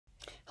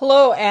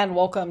Hello and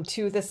welcome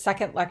to the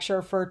second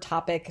lecture for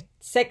topic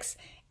 6.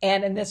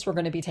 And in this, we're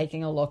going to be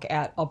taking a look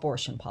at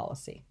abortion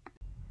policy.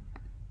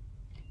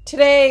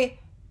 Today,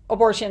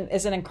 abortion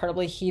is an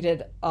incredibly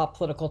heated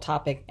political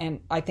topic,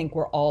 and I think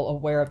we're all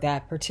aware of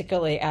that,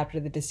 particularly after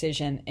the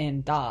decision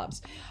in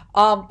Dobbs.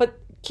 But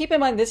keep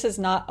in mind, this has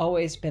not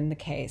always been the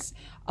case.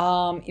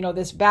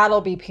 This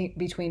battle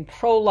between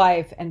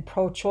pro-life and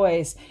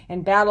pro-choice,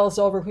 and battles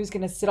over who's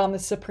going to sit on the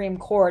Supreme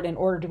Court in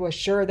order to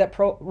assure that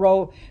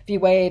Roe v.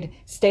 Wade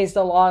stays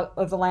the law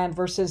of the land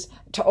versus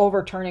to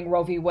overturning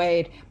Roe v.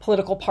 Wade,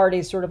 political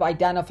parties sort of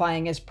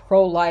identifying as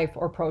pro-life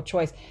or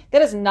pro-choice.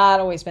 That has not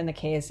always been the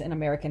case in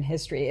American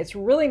history. It's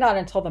really not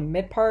until the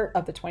mid part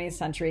of the 20th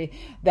century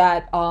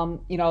that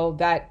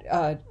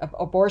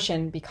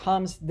abortion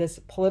becomes this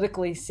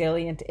politically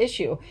salient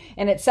issue.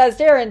 And it says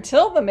there,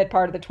 until the mid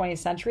part of the 20th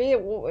century,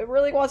 it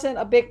really wasn't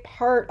a big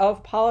part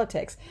of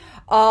politics.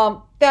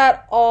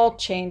 That all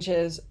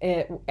changes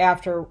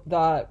after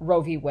the Roe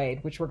v.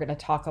 Wade, which we're going to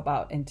talk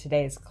about in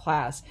today's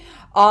class.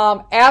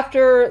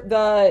 After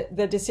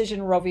the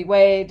decision Roe v.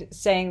 Wade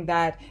saying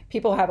that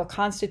people have a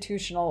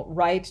constitutional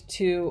right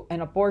to an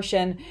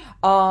abortion,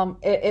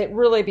 it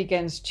really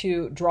begins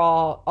to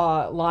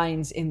draw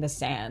lines in the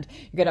sand.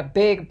 You get a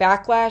big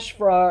backlash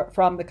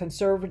from the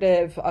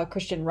conservative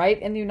Christian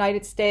right in the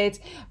United States,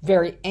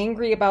 very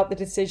angry about the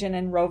decision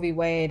in Roe v.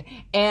 Wade,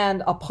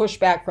 and a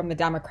pushback from the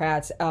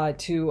Democrats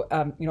to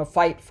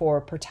fight for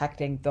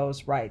protecting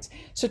those rights.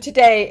 So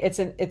today it's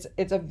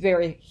a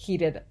very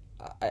heated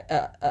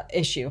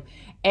issue,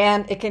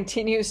 and it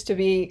continues to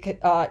be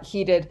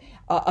heated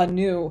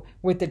anew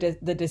with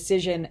the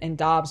decision in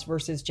Dobbs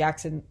versus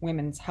Jackson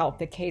Women's Health,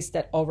 the case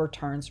that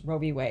overturns Roe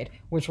v. Wade,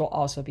 which we'll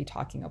also be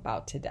talking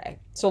about today.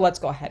 So let's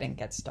go ahead and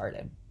get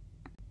started.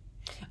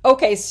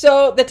 Okay,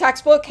 so the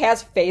textbook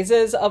has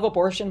phases of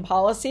abortion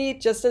policy,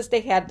 just as they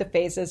had the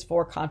phases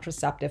for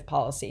contraceptive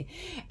policy.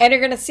 And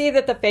you're going to see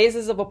that the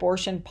phases of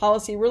abortion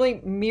policy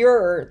really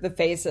mirror the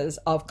phases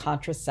of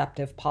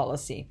contraceptive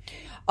policy.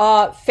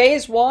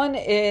 Phase 1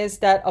 is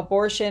that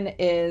abortion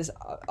is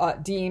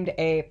deemed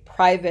a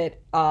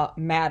private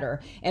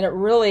matter, and it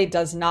really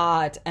does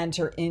not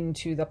enter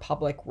into the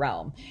public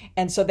realm.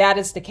 And so that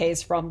is the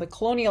case from the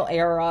colonial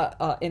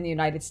era in the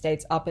United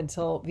States up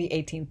until the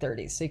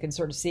 1830s. So you can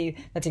sort of see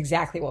that's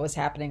exactly what was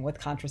happening with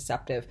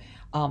contraceptive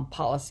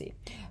policy.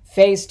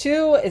 Phase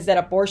 2 is that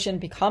abortion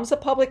becomes a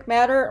public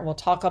matter, and we'll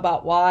talk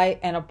about why,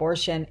 and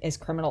abortion is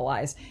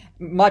criminalized,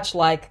 much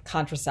like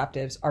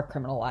contraceptives are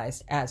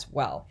criminalized as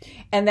well.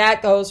 And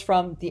that goes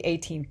from the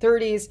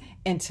 1830s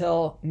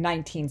until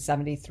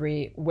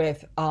 1973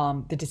 with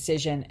the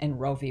decision in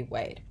Roe v.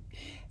 Wade.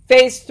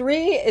 Phase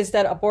 3 is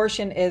that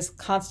abortion is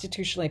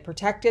constitutionally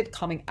protected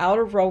coming out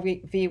of Roe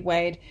v.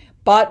 Wade,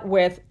 but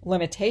with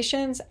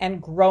limitations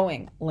and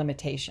growing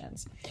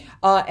limitations.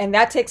 And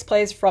that takes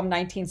place from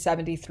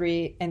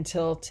 1973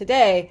 until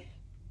today,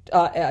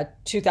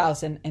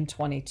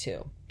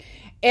 2022.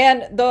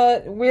 And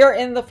we're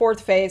in the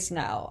fourth phase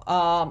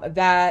now,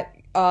 that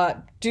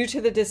due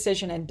to the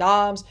decision in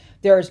Dobbs,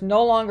 there is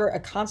no longer a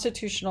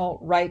constitutional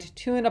right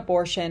to an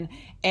abortion,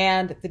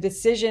 and the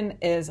decision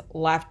is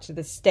left to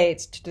the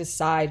states to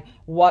decide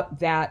what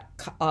that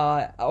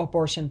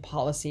abortion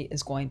policy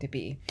is going to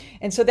be.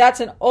 And so that's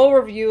an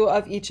overview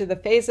of each of the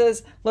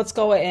phases. Let's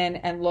go in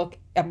and look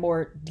at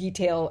more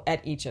detail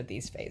at each of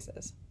these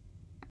phases.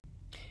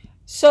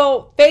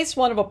 So phase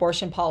 1 of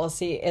abortion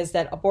policy is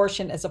that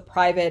abortion is a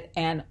private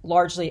and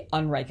largely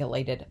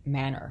unregulated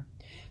manner.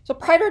 So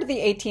prior to the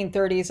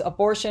 1830s,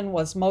 abortion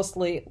was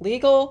mostly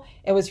legal,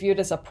 it was viewed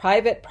as a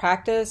private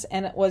practice,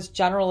 and it was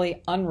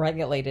generally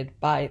unregulated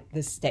by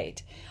the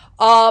state.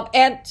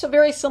 And so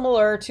very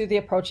similar to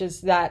the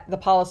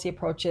policy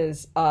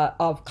approaches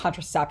of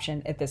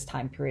contraception at this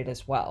time period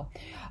as well.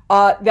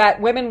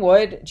 That women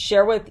would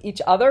share with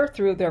each other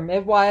through their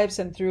midwives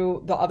and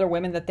through the other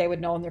women that they would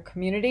know in their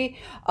community,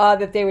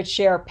 that they would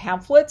share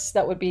pamphlets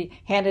that would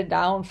be handed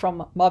down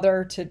from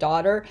mother to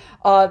daughter,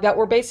 that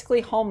were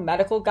basically home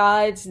medical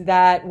guides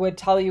that would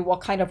tell you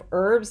what kind of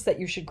herbs that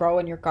you should grow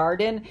in your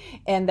garden,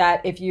 and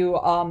that if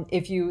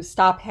you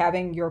stop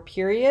having your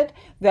period,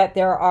 that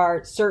there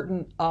are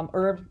certain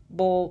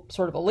herbal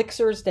sort of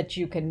elixirs that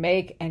you can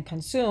make and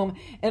consume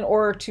in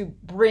order to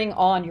bring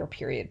on your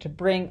period, to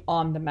bring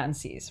on the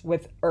menses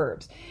with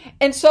herbs.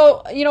 And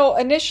so,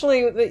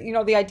 initially,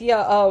 the idea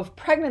of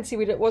pregnancy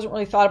wasn't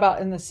really thought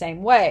about in the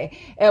same way.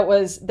 It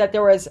was that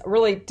there was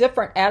really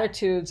different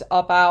attitudes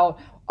about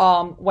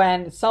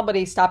when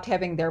somebody stopped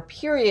having their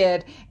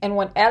period, and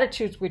when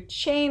attitudes would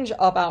change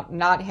about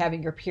not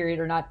having your period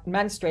or not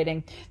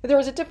menstruating, that there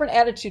was a different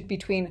attitude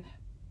between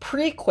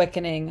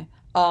pre-quickening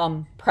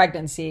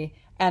pregnancy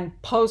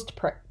and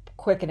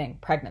post-quickening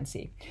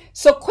pregnancy.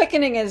 So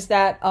quickening is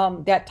that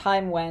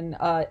time when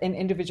an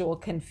individual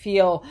can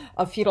feel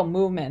a fetal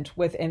movement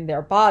within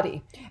their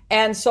body.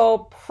 And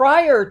so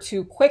prior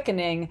to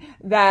quickening,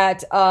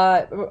 that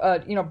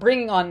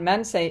bringing on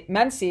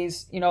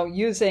menses,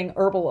 using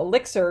herbal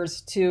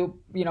elixirs to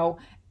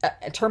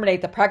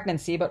terminate the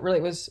pregnancy, but really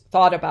it was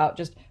thought about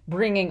just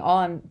bringing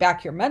on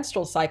back your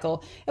menstrual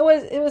cycle, it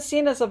was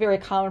seen as a very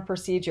common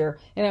procedure,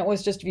 and it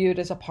was just viewed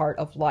as a part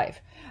of life.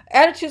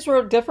 Attitudes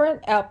were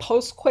different at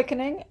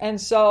post-quickening,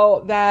 and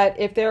so that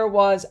if there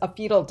was a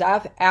fetal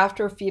death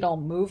after fetal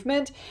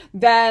movement,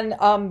 then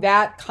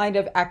that kind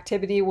of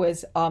activity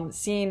was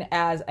seen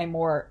as a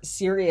more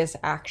serious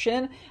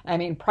action. I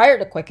mean, prior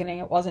to quickening,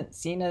 it wasn't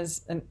seen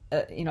as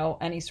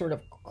any sort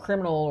of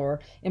criminal or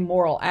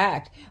immoral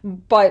act,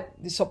 but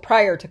so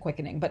prior to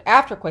quickening. But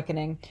after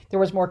quickening, there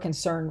was more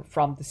concern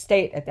from the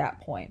state at that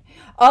point.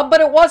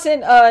 But it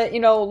wasn't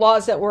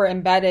laws that were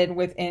embedded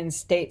within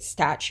state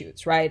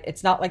statutes, right?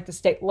 It's not like the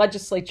state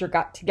legislature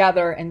got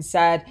together and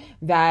said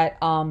that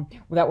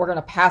that we're going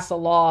to pass a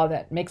law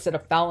that makes it a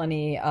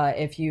felony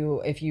if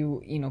you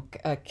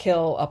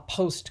kill a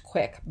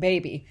post-quick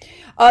baby.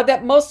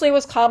 That mostly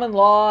was common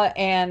law,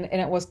 and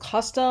it was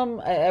custom.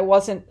 It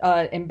wasn't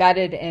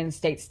embedded in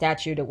state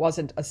statute. It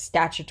wasn't a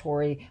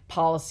statutory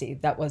policy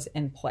that was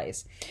in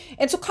place.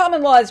 And so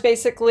common law is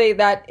basically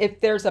that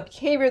if there's a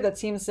behavior that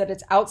seems that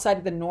it's outside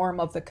of the norm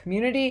of the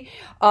community,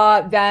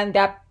 then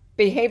that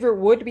behavior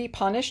would be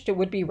punished, it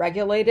would be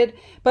regulated,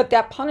 but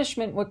that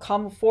punishment would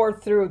come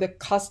forth through the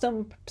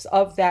customs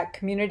of that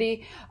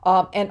community,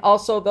 and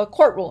also the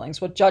court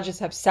rulings, what judges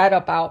have said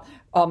about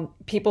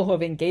people who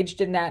have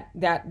engaged in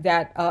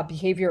that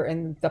behavior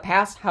in the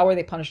past, how are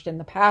they punished in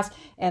the past,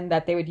 and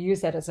that they would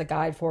use that as a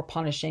guide for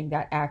punishing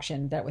that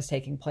action that was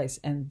taking place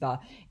in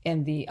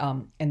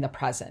the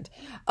present.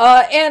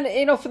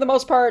 And for the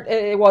most part,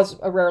 it was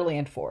rarely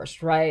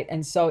enforced, right?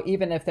 And so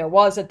even if there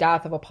was a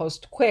death of a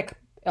post-quick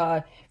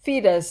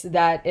fetus,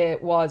 that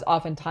it was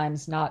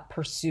oftentimes not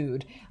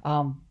pursued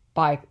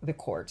by the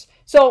courts.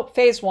 So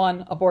phase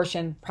one,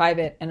 abortion,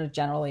 private and a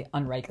generally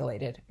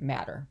unregulated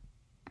matter.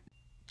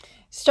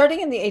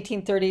 Starting in the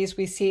 1830s,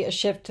 we see a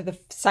shift to the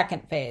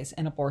second phase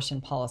in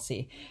abortion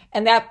policy.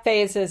 And that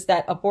phase is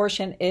that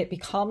abortion, it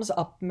becomes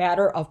a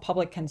matter of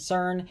public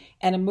concern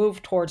and a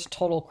move towards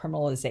total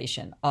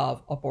criminalization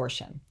of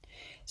abortion.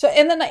 So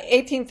in the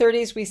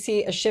 1830s, we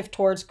see a shift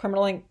towards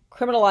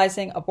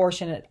criminalizing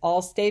abortion at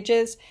all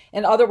stages.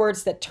 In other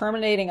words, that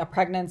terminating a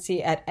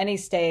pregnancy at any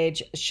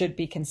stage should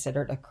be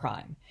considered a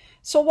crime.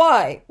 So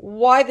why?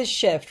 Why the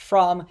shift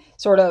from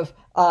sort of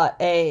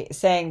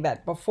saying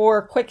that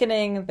before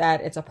quickening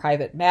that it's a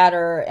private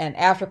matter, and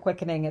after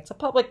quickening it's a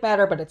public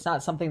matter, but it's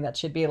not something that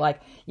should be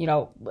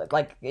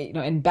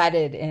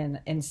embedded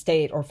in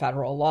state or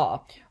federal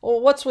law? Well,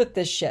 what's with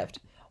this shift?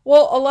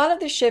 Well, a lot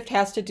of the shift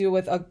has to do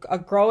with a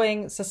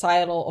growing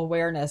societal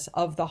awareness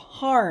of the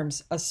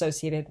harms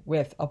associated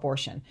with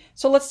abortion.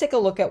 So let's take a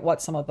look at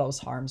what some of those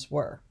harms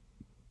were.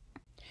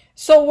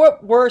 So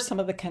what were some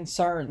of the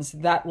concerns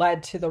that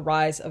led to the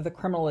rise of the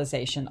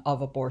criminalization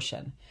of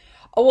abortion?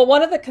 Well,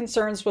 one of the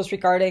concerns was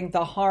regarding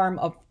the harm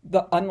of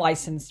the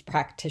unlicensed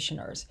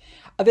practitioners.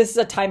 This is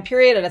a time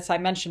period, and as I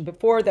mentioned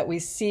before, that we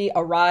see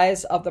a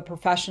rise of the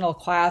professional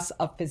class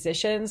of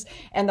physicians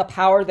and the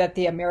power that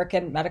the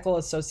American Medical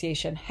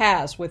Association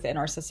has within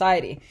our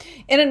society.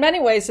 And in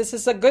many ways, this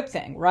is a good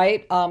thing,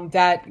 right?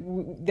 That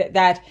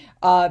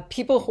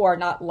people who are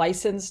not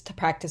licensed to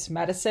practice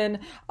medicine,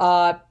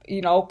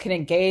 can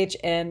engage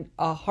in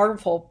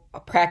harmful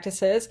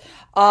practices,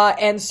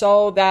 and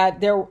so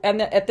that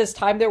at this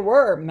time there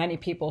were many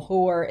people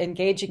who were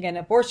engaging in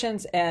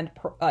abortions and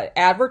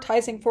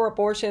advertising for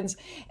abortions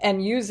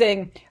and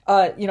using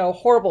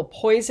horrible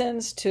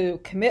poisons to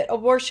commit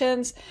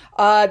abortions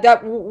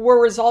that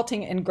were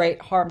resulting in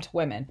great harm to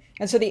women.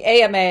 And so the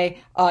AMA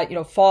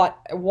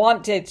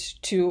wanted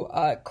to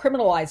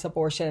criminalize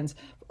abortions,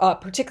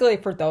 particularly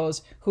for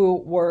those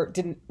who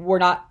did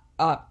not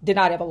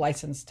have a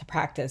license to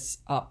practice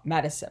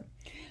medicine.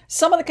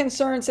 Some of the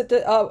concerns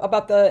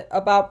about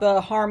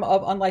the harm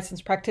of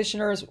unlicensed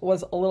practitioners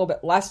was a little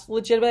bit less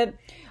legitimate.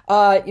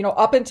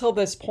 Up until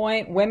this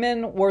point,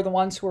 women were the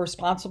ones who were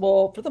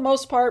responsible, for the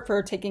most part,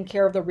 for taking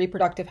care of the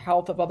reproductive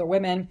health of other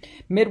women.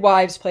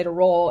 Midwives played a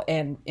role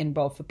in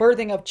both the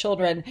birthing of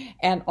children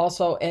and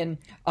also in,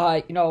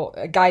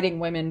 guiding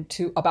women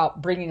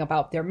about bringing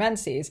about their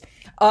menses.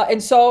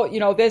 And so,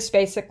 this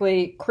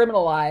basically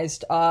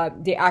criminalized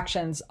the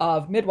actions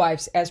of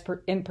midwives,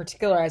 in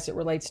particular as it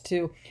relates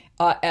to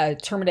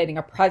terminating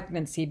a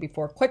pregnancy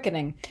before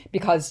quickening,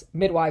 because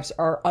midwives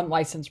are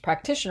unlicensed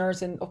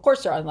practitioners, and of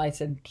course they're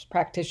unlicensed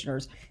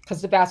practitioners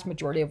because the vast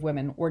majority of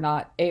women were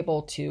not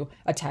able to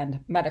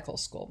attend medical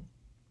school.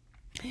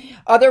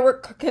 There were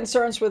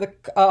concerns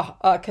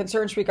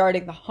concerns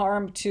regarding the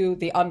harm to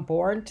the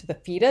unborn, to the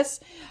fetus,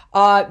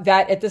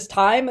 that at this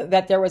time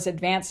that there was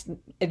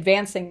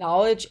advancing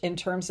knowledge in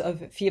terms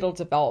of fetal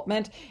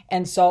development,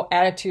 and so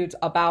attitudes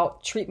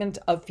about treatment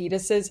of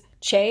fetuses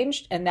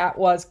changed, and that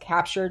was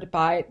captured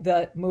by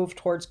the move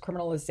towards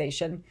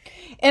criminalization.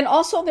 And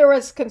also there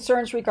was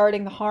concerns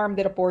regarding the harm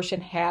that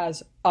abortion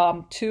has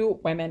to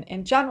women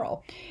in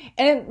general.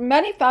 And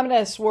many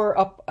feminists were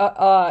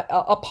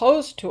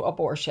opposed to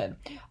abortion.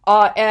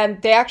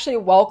 And they actually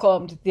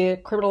welcomed the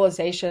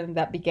criminalization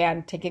that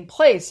began taking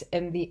place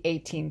in the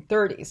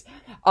 1830s.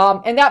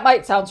 And that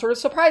might sound sort of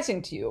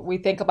surprising to you. We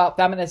think about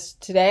feminists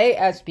today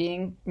as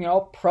being,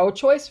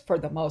 pro-choice for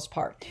the most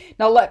part.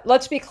 Now,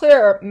 let's be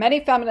clear.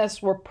 Many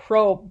feminists were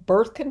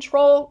pro-birth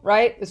control,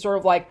 right? It's sort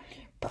of like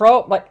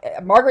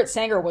Margaret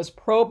Sanger was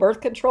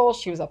pro-birth control.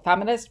 She was a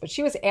feminist, but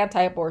she was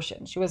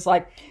anti-abortion. She was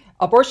like,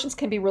 abortions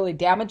can be really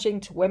damaging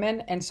to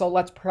women, and so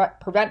let's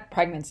prevent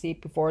pregnancy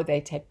before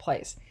they take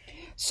place.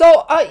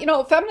 So,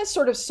 feminists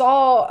sort of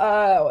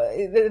saw,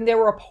 they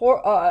were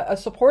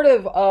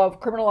supportive of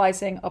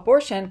criminalizing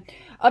abortion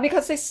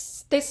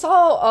because they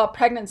saw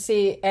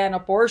pregnancy and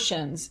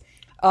abortions,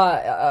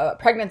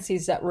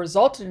 pregnancies that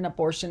resulted in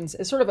abortions,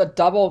 as sort of a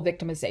double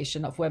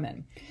victimization of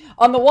women.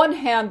 On the one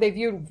hand, they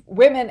viewed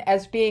women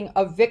as being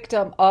a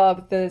victim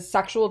of the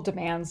sexual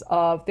demands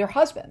of their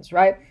husbands,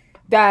 right?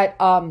 That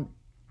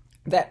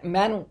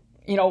men,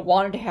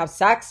 wanted to have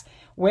sex.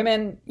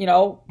 Women,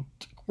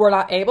 were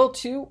not able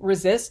to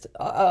resist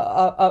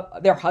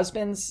their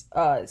husband's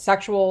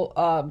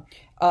sexual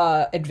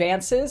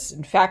advances.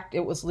 In fact,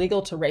 it was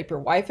legal to rape your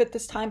wife at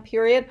this time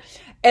period.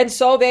 And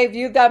so they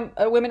viewed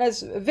women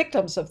as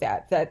victims of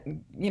that,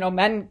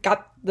 men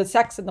got the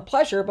sex and the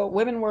pleasure, but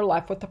women were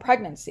left with the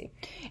pregnancy.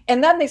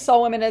 And then they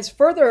saw women as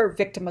further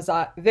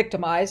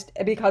victimized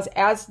because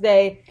as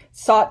they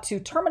sought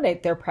to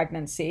terminate their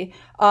pregnancy,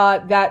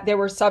 that they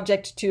were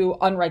subject to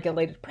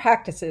unregulated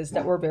practices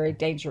that were very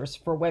dangerous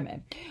for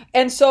women.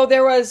 And so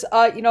there was,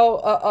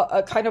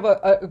 a kind of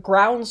a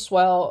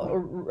groundswell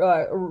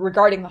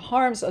regarding the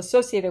harms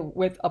associated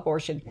with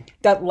abortion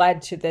that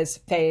led to this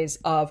phase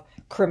of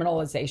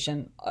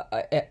criminalization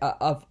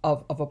of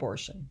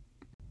abortion.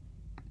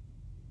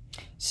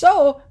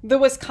 So the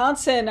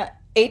Wisconsin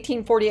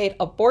 1848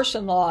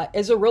 abortion law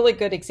is a really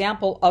good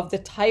example of the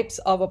types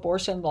of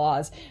abortion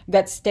laws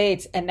that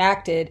states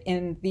enacted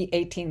in the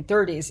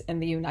 1830s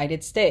in the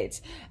United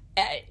States.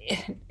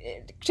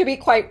 To be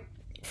quite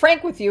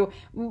frank with you,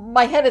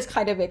 my head is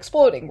kind of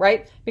exploding,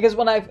 right? Because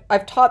when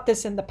I've taught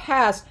this in the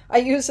past, I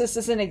use this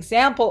as an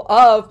example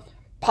of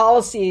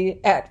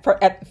policy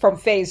from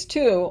phase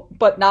 2,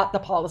 but not the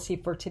policy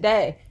for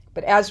today.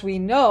 But as we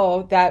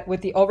know that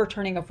with the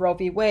overturning of Roe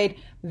v.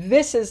 Wade,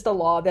 this is the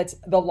law that's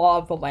the law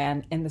of the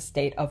land in the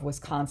state of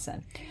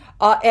Wisconsin.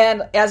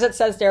 And as it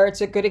says there,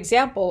 it's a good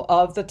example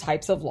of the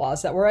types of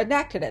laws that were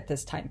enacted at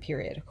this time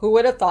period. Who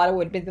would have thought it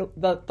would be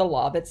the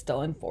law that's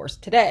still in force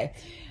today?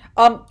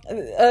 The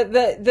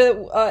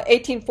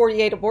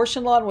 1848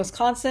 abortion law in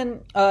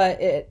Wisconsin,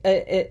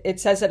 it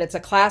says that it's a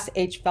Class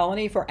H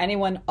felony for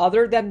anyone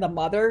other than the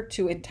mother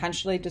to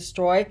intentionally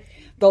destroy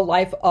the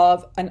life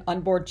of an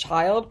unborn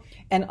child.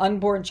 An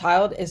unborn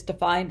child is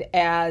defined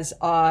as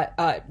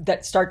that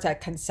starts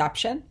at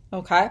conception.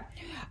 Okay,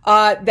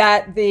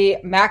 that the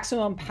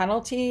maximum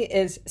penalty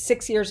is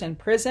 6 years in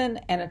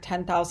prison and a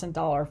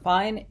 $10,000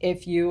 fine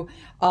if you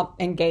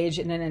engage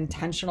in an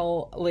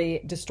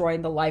intentionally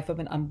destroying the life of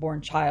an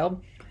unborn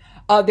child.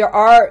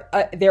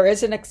 There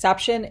is an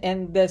exception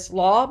in this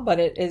law, but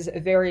it is a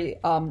very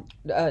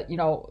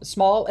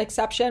small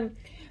exception.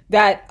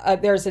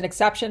 That there's an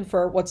exception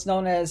for what's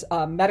known as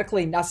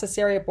medically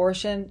necessary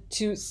abortion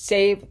to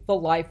save the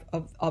life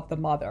of the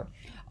mother.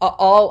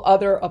 All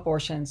other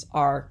abortions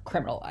are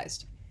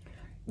criminalized.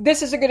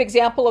 This is a good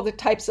example of the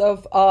types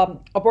of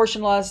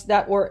abortion laws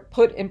that were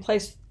put in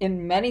place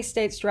in many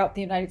states throughout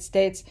the United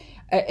States,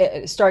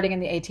 starting in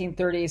the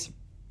 1830s,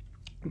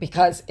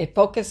 because it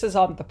focuses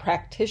on the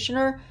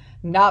practitioner,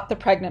 not the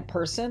pregnant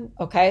person.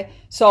 Okay,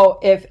 so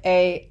if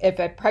a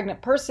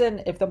pregnant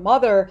person, if the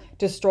mother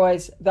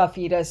destroys the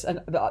fetus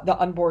and the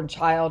unborn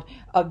child,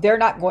 they're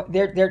not going.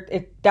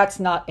 That's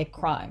not a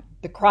crime.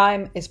 The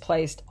crime is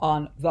placed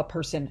on the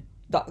person,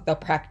 the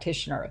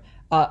practitioner,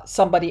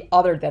 somebody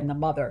other than the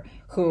mother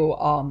who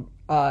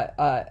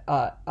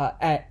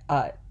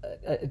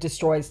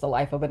destroys the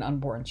life of an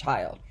unborn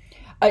child.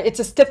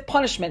 It's a stiff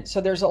punishment, so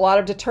there's a lot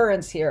of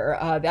deterrence here.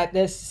 That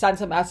this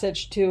sends a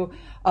message to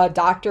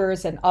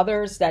doctors and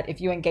others that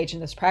if you engage in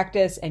this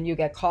practice and you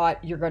get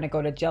caught, you're going to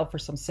go to jail for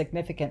some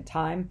significant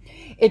time.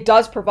 It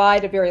does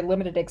provide a very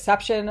limited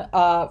exception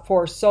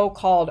for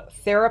so-called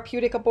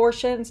therapeutic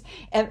abortions,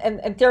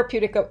 and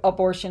therapeutic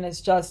abortion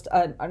is just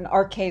an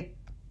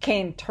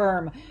arcane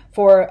term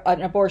for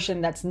an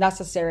abortion that's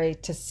necessary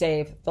to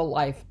save the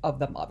life of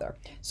the mother.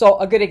 So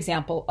a good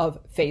example of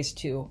phase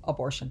 2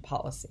 abortion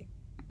policy.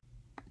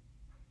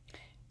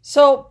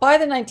 So by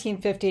the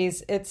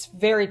 1950s, it's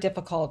very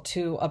difficult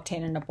to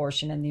obtain an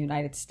abortion in the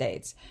United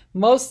States.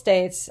 Most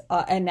states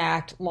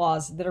enact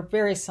laws that are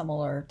very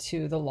similar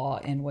to the law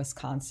in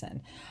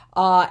Wisconsin.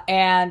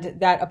 And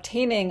that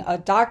obtaining a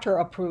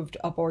doctor-approved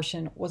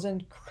abortion was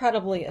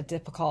incredibly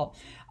difficult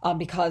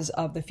because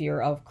of the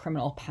fear of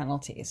criminal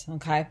penalties,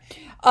 okay?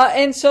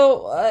 And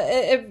so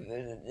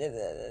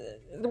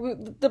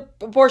the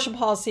abortion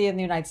policy in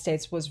the United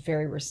States was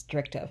very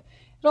restrictive.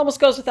 it almost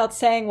goes without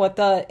saying what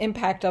the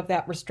impact of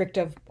that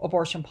restrictive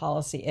abortion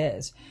policy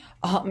is.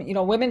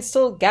 Women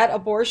still get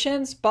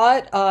abortions,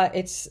 but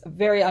it's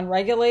very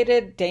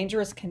unregulated,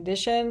 dangerous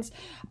conditions.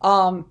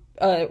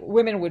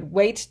 Women would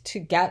wait to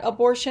get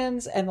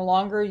abortions, and the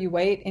longer you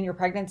wait in your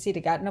pregnancy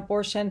to get an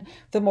abortion,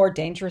 the more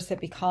dangerous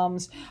it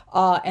becomes.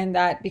 And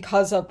that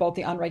because of both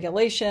the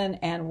unregulation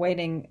and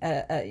waiting,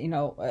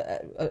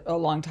 a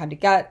long time to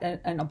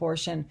get an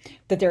abortion,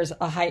 that there's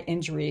a high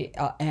injury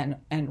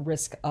and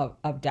risk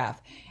of death.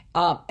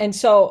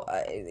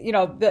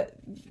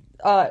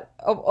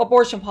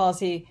 Abortion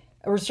policy.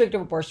 A restrictive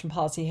abortion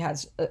policy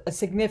has a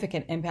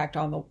significant impact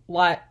on the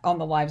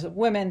lives of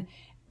women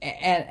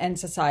and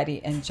society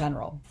in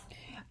general.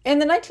 In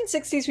the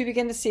 1960s, we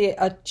begin to see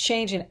a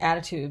change in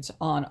attitudes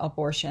on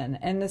abortion.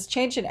 And this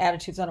change in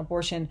attitudes on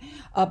abortion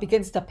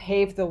begins to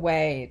pave the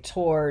way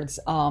towards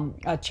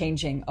a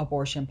changing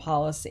abortion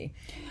policy.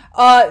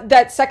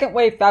 That second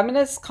wave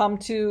feminists come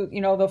to,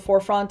 the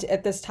forefront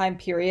at this time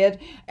period,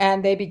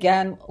 and they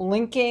began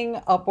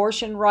linking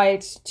abortion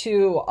rights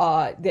to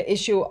the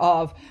issue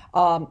of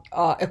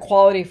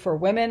equality for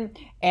women,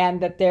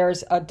 and that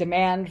there's a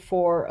demand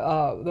for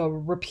the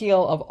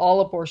repeal of all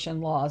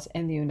abortion laws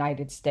in the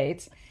United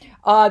States.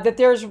 That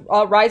there's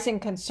a rising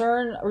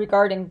concern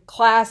regarding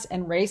class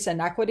and race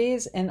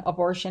inequities in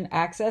abortion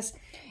access.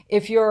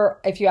 If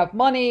you have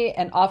money,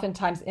 and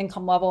oftentimes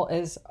income level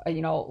is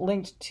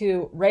linked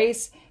to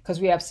race, because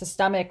we have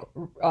systemic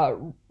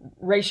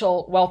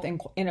racial wealth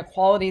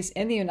inequalities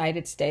in the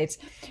United States,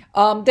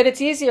 that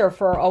it's easier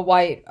for a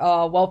white,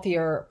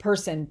 wealthier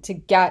person to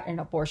get an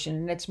abortion,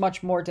 and it's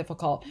much more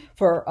difficult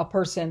for a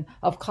person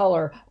of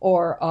color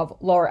or of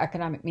lower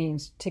economic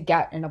means to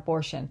get an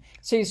abortion.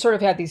 So you sort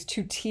of have these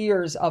two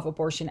tiers of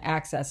abortion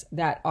access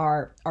that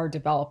are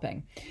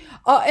developing,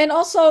 and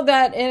also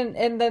that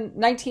in the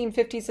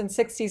 1950s and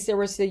 60s there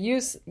was the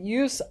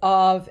use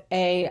of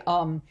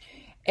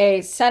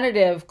a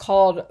sedative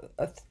called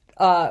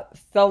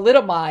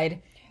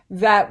thalidomide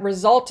that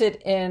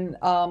resulted in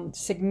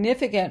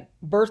significant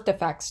birth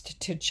defects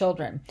to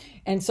children.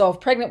 And so if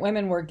pregnant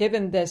women were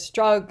given this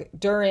drug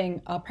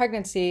during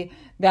pregnancy,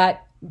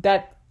 that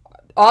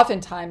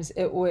oftentimes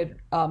it would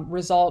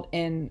result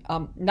in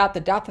not the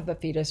death of the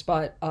fetus,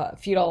 but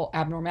fetal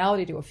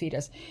abnormality to a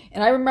fetus.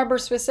 And I remember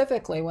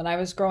specifically when I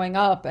was growing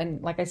up,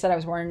 and like I said, I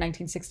was born in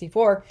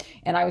 1964,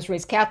 and I was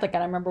raised Catholic,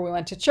 and I remember we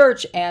went to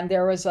church, and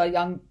there was a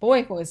young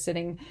boy who was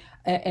sitting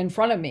in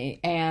front of me,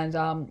 and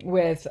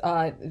with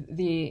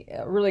the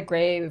really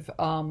grave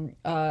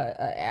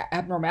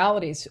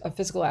abnormalities,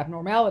 physical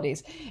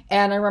abnormalities.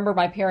 And I remember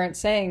my parents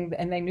saying,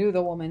 and they knew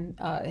the woman,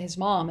 his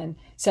mom, and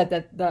said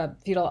that the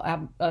fetal,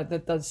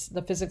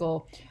 the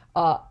physical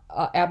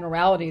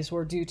abnormalities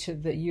were due to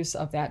the use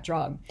of that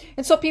drug.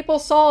 And so people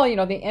saw,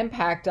 the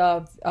impact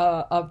of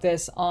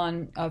this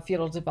on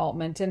fetal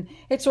development, and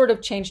it sort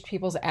of changed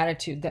people's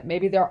attitude that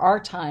maybe there are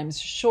times,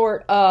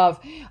 short of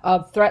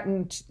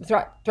threats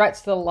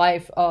to the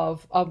life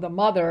of the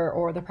mother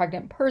or the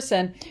pregnant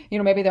person,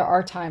 maybe there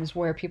are times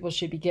where people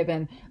should be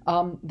given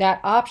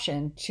that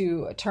option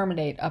to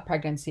terminate a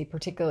pregnancy,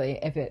 particularly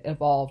if it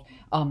involved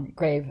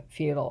grave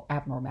fetal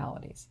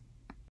abnormalities.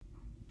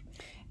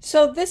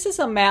 So this is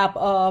a map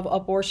of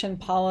abortion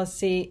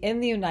policy in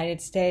the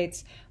United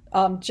States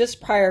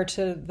just prior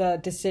to the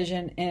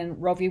decision in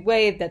Roe v.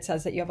 Wade that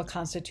says that you have a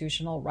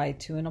constitutional right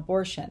to an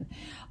abortion.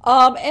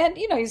 And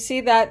you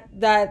see that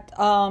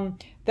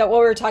what we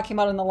were talking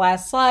about in the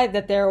last slide,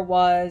 that there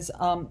was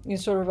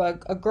sort of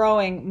a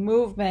growing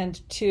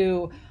movement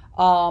to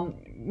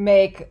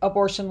make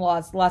abortion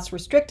laws less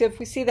restrictive.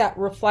 We see that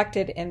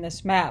reflected in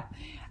this map.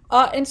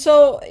 And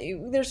so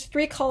there's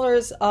three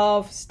colors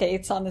of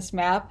states on this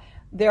map.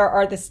 There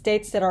are the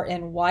states that are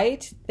in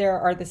white, there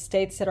are the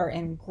states that are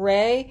in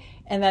gray,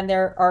 and then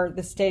there are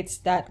the states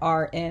that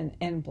are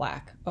in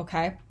black,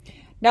 okay?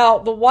 Now,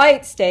 the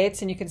white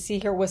states, and you can see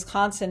here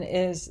Wisconsin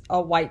is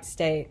a white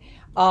state,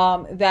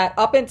 that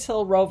up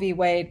until Roe v.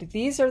 Wade,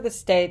 these are the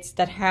states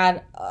that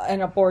had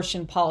an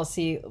abortion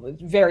policy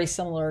very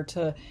similar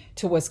to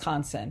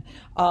Wisconsin,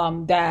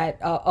 that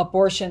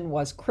abortion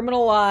was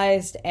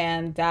criminalized,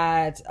 and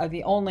that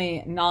the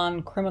only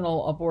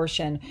non-criminal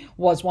abortion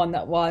was one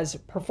that was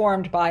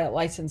performed by a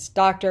licensed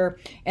doctor,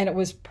 and it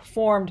was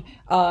performed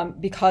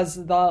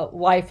because the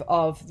life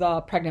of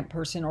the pregnant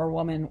person or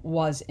woman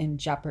was in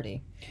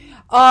jeopardy.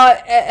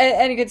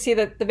 And you can see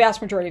that the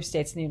vast majority of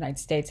states in the United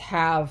States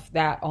have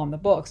that on the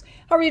books.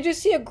 However, you do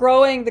see it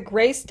growing. The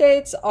gray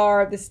states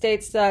are the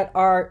states that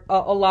are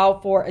allow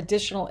for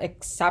additional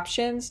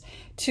exceptions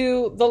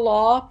to the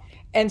law.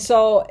 And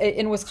so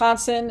in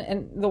Wisconsin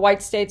and the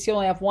white states, you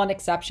only have one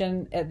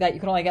exception, that you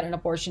can only get an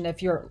abortion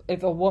if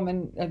a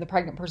woman, the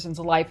pregnant person's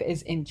life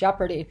is in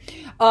jeopardy.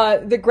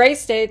 The gray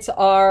states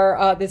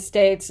are the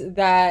states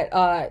that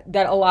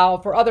allow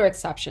for other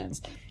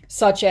exceptions,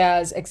 such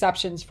as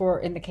exceptions for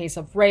in the case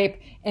of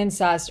rape,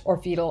 incest, or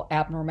fetal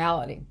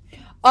abnormality.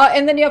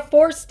 And then you have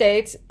four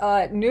states,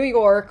 New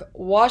York,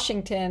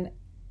 Washington,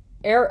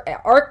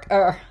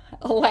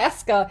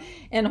 Alaska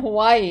and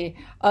Hawaii,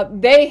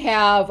 they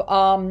have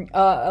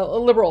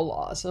liberal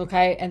laws,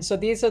 okay? And so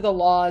these are the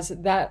laws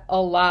that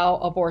allow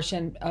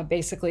abortion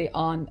basically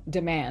on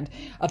demand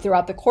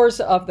throughout the course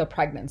of the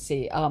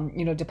pregnancy,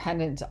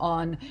 dependent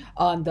on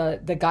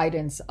the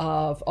guidance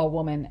of a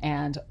woman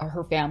and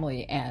her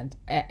family and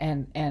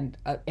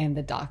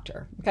the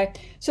doctor, okay?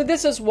 So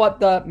this is what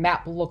the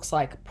map looks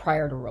like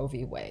prior to Roe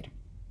v. Wade.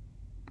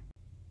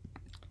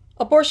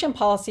 Abortion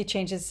policy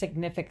changes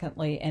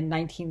significantly in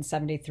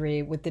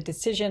 1973 with the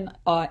decision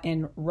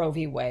in Roe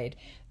v. Wade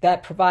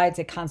that provides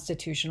a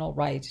constitutional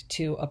right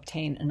to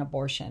obtain an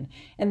abortion.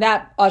 And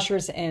that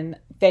ushers in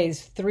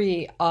phase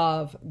 3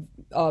 of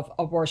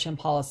abortion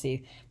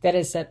policy. That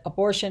is that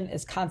abortion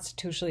is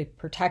constitutionally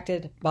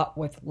protected, but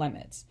with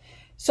limits.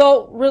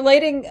 So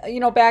relating,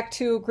 back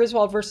to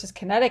Griswold versus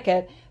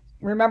Connecticut,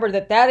 remember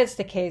that is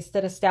the case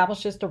that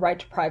establishes the right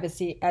to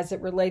privacy as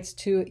it relates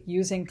to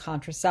using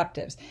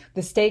contraceptives.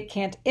 The state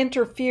can't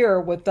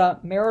interfere with the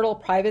marital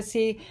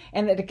privacy,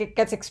 and that it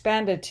gets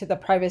expanded to the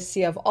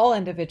privacy of all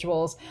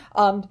individuals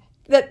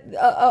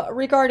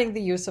regarding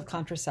the use of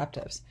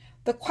contraceptives.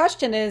 The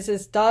question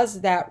is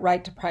does that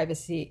right to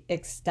privacy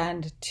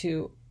extend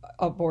to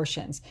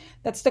abortions?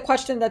 That's the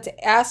question that's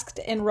asked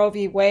in Roe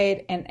v.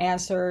 Wade and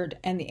answered,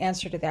 and the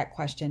answer to that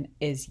question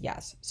is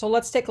yes. So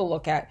let's take a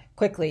look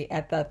quickly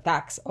at the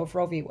facts of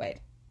Roe v. Wade.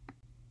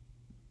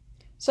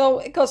 So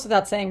it goes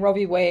without saying Roe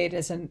v. Wade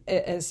is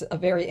a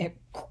very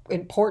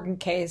important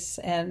case,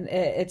 and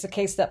it's a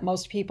case that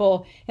most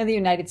people in the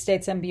United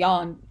States and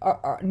beyond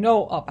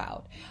know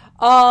about.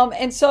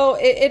 And so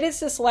it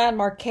is this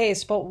landmark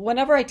case, but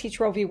whenever I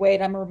teach Roe v.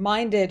 Wade, I'm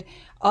reminded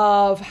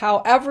of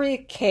how every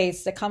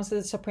case that comes to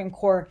the Supreme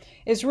Court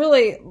is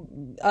really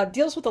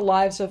deals with the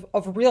lives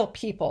of real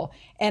people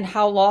and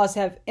how laws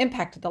have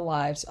impacted the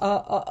lives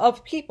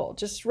of people,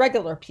 just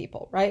regular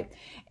people, right?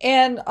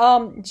 And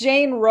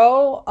Jane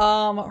Roe,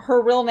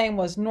 her real name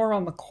was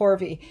Norma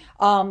McCorvey.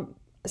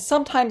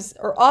 Sometimes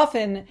or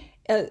often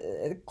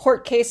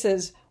court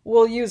cases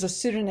will use a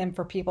pseudonym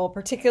for people,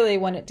 particularly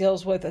when it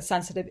deals with a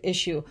sensitive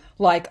issue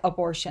like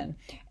abortion.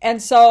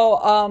 And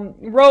so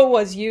Roe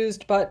was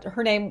used, but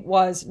her name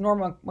was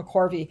Norma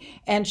McCorvey,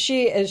 and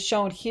she is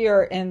shown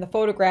here in the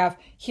photograph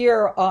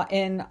here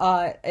in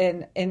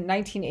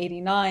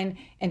 1989,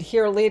 and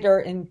here later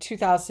in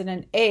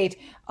 2008,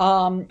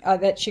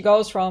 that she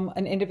goes from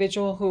an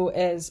individual who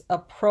is a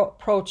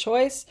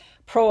pro-choice,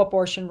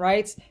 pro-abortion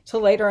rights, to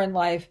later in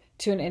life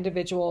to an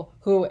individual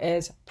who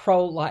is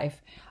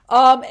pro-life.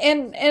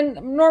 And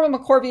Norma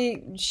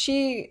McCorvey,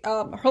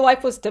 her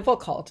life was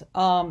difficult,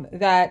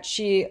 that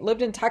she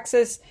lived in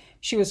Texas,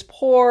 she was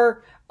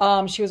poor,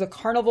 she was a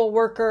carnival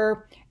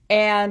worker,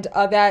 and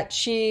that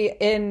she,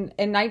 in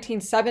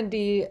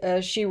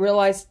 1970, she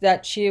realized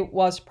that she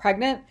was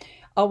pregnant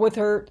with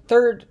her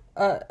third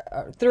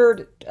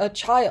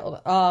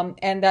child,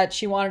 and that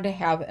she wanted to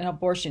have an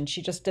abortion.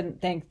 She just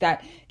didn't think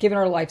that, given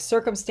her life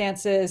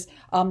circumstances,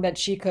 that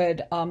she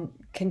could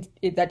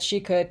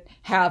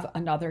have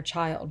another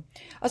child.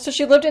 So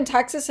she lived in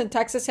Texas, and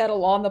Texas had a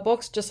law in the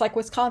books, just like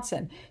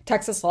Wisconsin.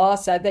 Texas law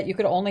said that you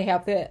could only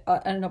have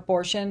an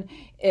abortion.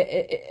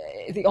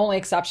 The only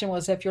exception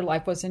was if your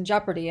life was in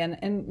jeopardy,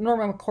 and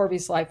Norma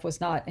McCorvey's life was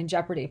not in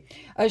jeopardy.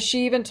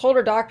 She even told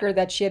her doctor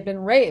that she had been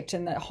raped,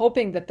 and that,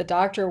 hoping that the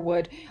doctor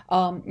would,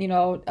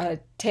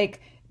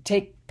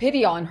 take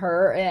pity on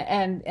her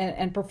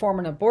and perform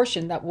an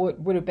abortion that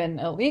would have been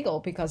illegal,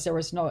 because there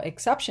was no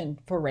exception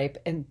for rape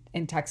in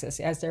Texas,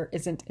 as there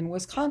isn't in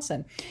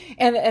Wisconsin.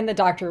 And the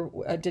doctor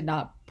did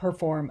not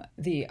perform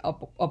the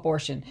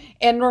abortion.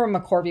 And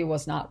Norma McCorvey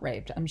was not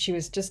raped. She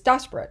was just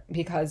desperate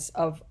because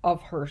of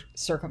her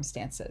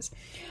circumstances.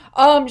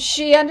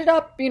 She ended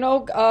up,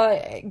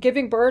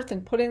 giving birth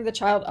and putting the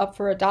child up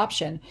for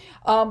adoption.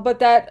 But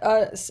that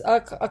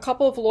a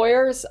couple of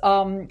lawyers,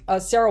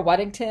 Sarah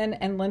Weddington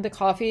and Linda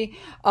Coffey,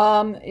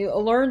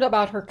 learned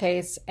about her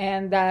case,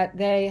 and that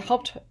they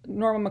helped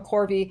Norma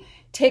McCorvey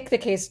take the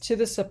case to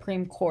the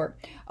Supreme Court,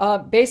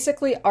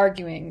 basically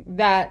arguing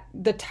that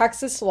the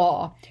Texas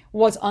law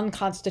was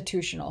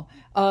unconstitutional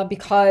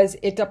because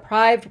it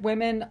deprived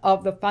women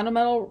of the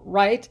fundamental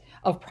right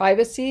of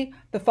privacy,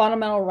 the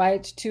fundamental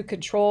right to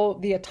control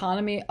the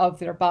autonomy of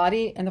their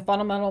body, and the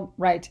fundamental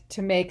right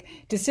to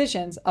make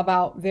decisions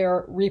about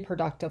their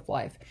reproductive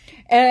life.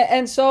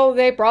 And so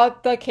they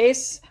brought the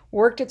case,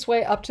 worked its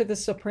way up to the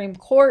Supreme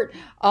Court,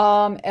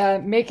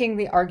 making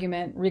the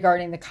argument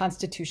regarding the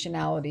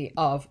constitutionality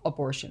of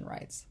abortion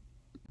rights.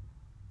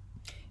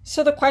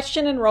 So the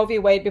question in Roe v.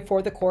 Wade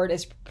before the court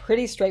is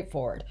pretty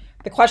straightforward.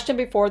 The question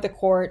before the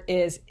court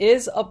is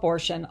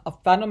abortion a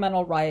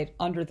fundamental right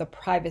under the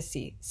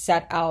privacy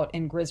set out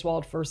in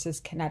Griswold versus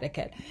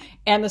Connecticut?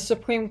 And the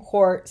Supreme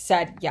Court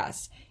said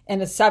yes.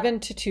 In a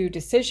 7-2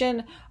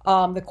 decision,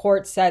 the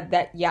court said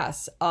that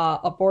yes,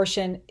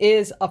 abortion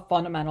is a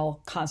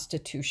fundamental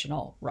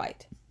constitutional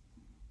right.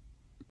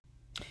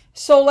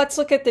 So let's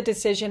look at the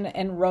decision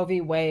in Roe v.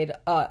 Wade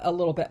a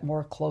little bit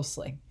more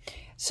closely.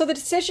 So the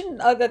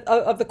decision of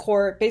the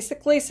court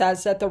basically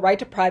says that the right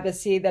to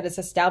privacy that is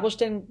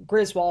established in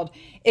Griswold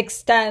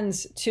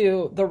extends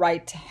to the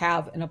right to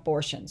have an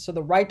abortion. So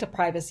the right to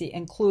privacy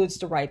includes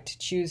the right to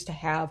choose to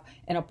have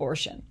an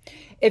abortion.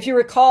 If you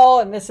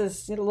recall, and this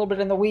is a little bit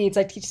in the weeds,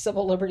 I teach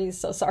civil liberties,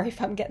 so sorry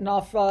if I'm getting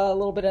off a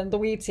little bit in the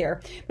weeds here.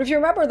 But if you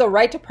remember, the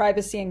right to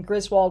privacy in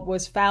Griswold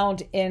was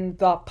found in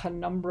the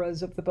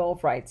penumbras of the Bill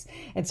of Rights.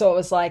 And so it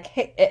was like,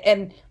 hey,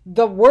 and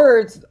the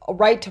words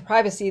right to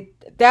privacy,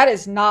 that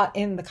is not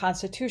in the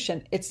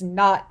Constitution. It's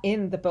not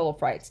in the Bill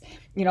of Rights.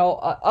 You know,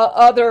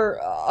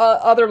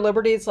 other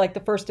liberties like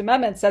the First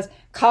Amendment says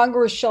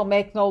Congress shall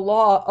make no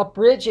law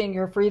abridging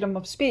your freedom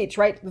of speech,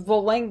 right? The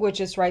language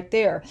is right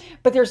there.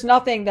 But there's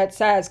nothing that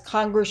says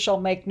Congress shall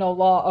make no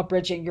law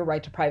abridging your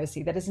right to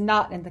privacy. That is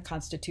not in the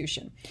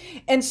Constitution.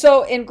 And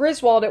so in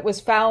Griswold, it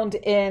was found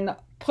in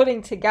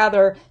putting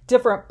together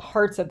different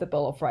parts of the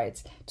Bill of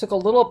Rights. Took a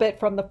little bit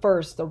from the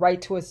first, the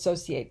right to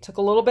associate. Took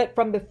a little bit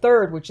from the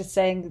third, which is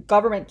saying the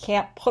government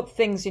can't put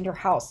things in your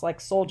house like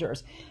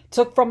soldiers.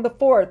 Took from the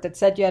fourth that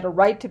said you had a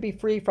right to be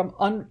free from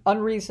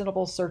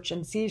unreasonable search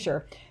and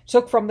seizure.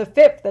 Took from the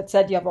fifth that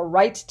said you have a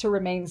right to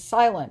remain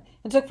silent.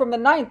 And took from the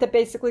ninth that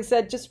basically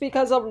said just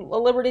because a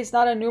liberty is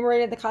not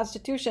enumerated in the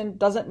Constitution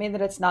doesn't mean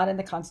that it's not in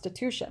the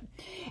Constitution.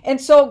 And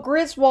so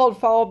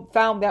Griswold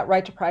found that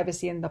right to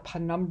privacy in the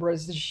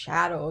penumbras, the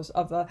shadows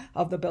of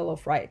the Bill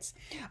of Rights.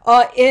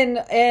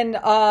 In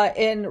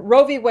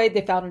Roe v. Wade,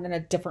 they found it in a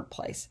different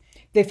place.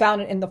 They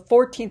found it in the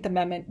 14th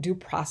Amendment Due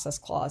Process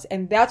Clause.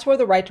 And that's where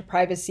the right to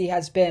privacy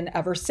has been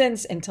ever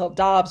since, until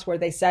Dobbs, where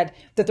they said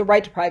that the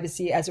right to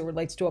privacy as it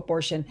relates to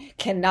abortion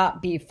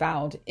cannot be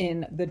found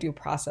in the Due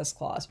Process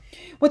Clause.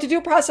 What the Due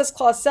Process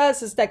Clause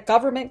says is that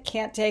government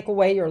can't take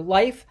away your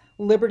life,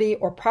 liberty,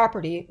 or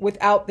property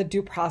without the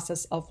due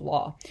process of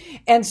law.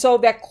 And so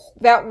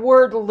that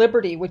word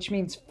liberty, which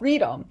means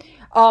freedom,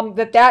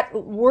 that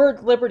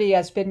word liberty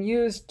has been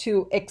used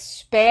to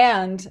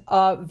expand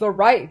the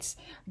rights,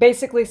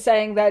 basically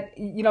saying that,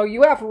 you know,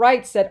 you have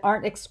rights that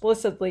aren't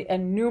explicitly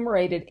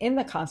enumerated in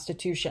the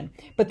Constitution,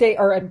 but they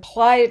are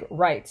implied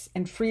rights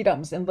and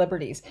freedoms and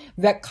liberties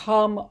that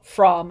come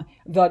from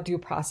the Due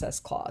Process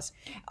Clause.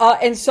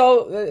 And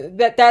so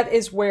that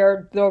is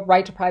where the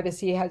right to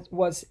privacy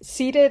was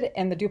seated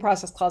in the Due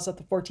Process Clause of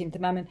the 14th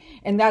Amendment,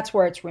 and that's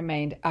where it's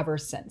remained ever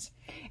since.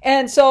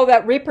 And so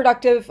that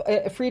reproductive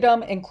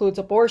freedom includes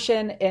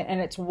abortion, and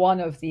it's one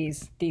of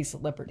these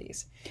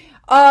liberties.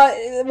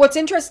 What's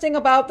interesting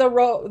about the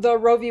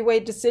Roe v.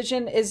 Wade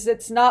decision is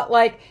it's not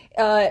like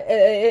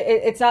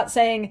it's not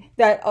saying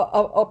that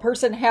a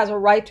person has a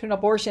right to an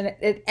abortion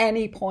at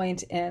any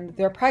point in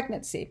their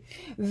pregnancy.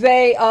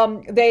 They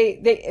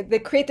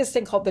create this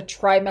thing called the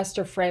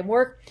trimester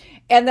framework,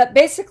 and that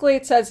basically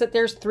it says that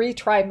there's 3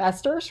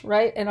 trimesters,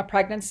 right, in a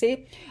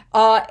pregnancy,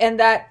 and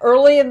that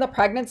early in the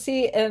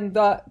pregnancy and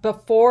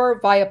before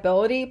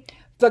viability,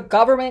 the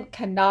government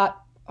cannot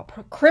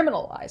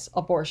criminalize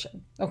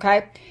abortion,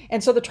 okay?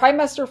 And so the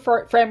trimester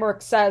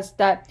framework says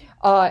that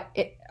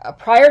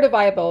prior to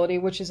viability,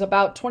 which is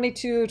about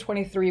 22,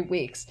 23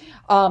 weeks,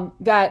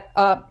 that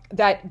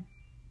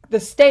the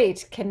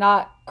state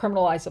cannot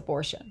criminalize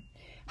abortion.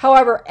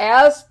 However,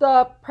 as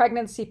the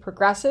pregnancy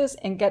progresses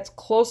and gets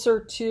closer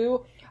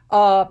to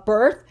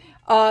birth,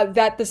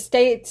 that the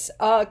state's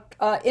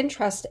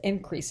interest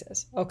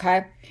increases,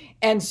 okay?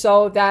 And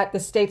so that the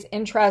state's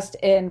interest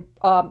in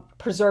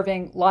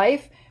preserving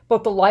life,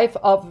 both the life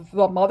of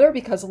the mother,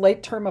 because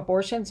late-term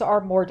abortions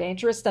are more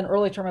dangerous than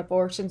early-term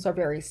abortions are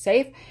very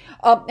safe,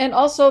 and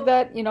also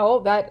that, you know,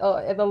 that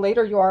the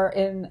later you are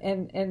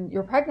in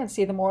your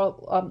pregnancy, the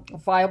more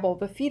viable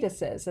the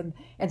fetus is, and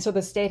so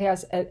the state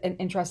has an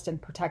interest in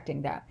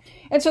protecting that.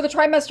 And so the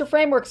trimester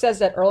framework says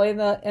that early in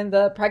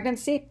the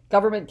pregnancy,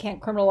 government can't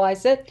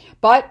criminalize it,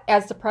 but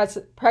as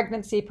the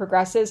pregnancy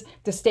progresses,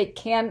 the state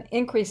can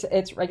increase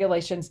its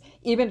regulations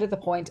even to the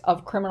point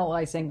of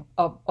criminalizing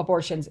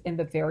abortions in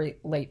the very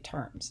late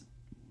terms.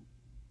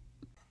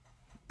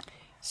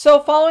 So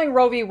following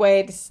Roe v.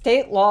 Wade,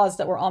 state laws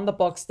that were on the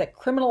books that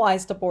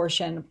criminalized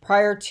abortion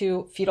prior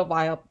to fetal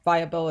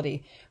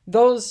viability,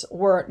 those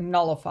were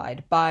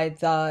nullified by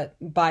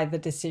the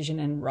decision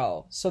in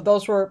Roe. So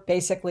those were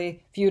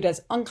basically viewed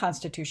as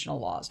unconstitutional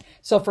laws.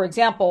 So for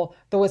example,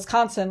 the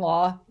Wisconsin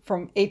law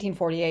from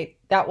 1848,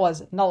 that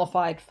was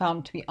nullified,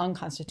 found to be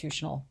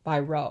unconstitutional by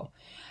Roe.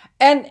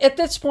 And at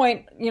this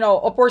point, you know,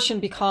 abortion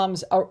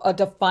becomes a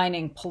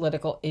defining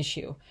political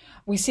issue.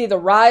 We see the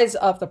rise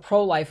of the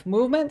pro-life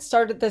movement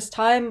started this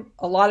time.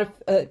 A lot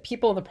of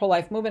people in the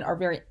pro-life movement are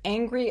very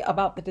angry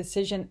about the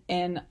decision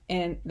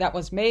that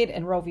was made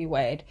in Roe v.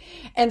 Wade.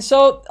 And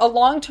so a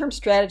long-term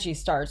strategy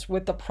starts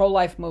with the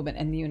pro-life movement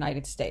in the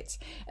United States.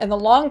 And the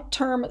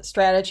long-term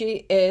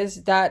strategy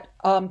is that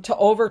to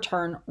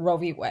overturn Roe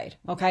v. Wade,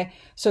 okay?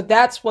 So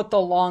that's what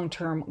the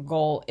long-term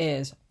goal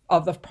is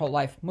of the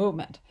pro-life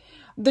movement.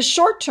 The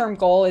short-term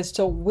goal is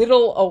to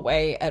whittle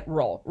away at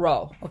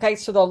Roe. Okay,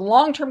 so the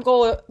long-term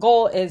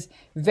goal is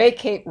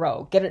vacate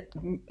Roe,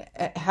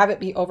 have it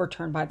be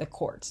overturned by the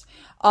courts.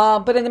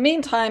 But in the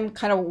meantime,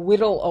 kind of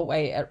whittle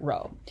away at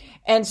Roe.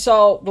 And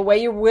so the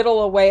way you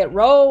whittle away at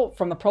Roe,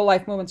 from the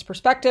pro-life movement's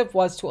perspective,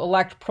 was to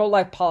elect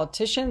pro-life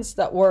politicians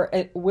that were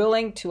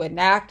willing to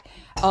enact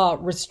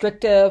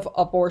restrictive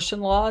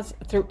abortion laws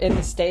in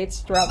the states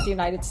throughout the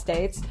United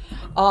States.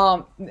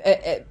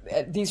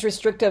 These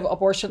restrictive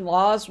abortion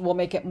laws will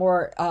make it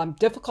more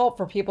difficult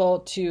for people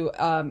to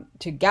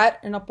get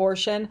an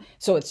abortion.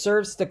 So it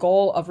serves the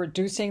goal of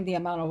reducing the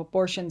amount of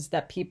abortions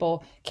that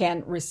people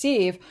can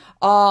receive.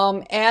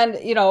 And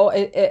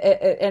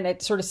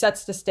it sort of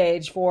sets the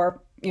stage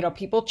for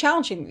people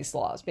challenging these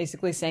laws,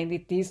 basically saying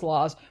that these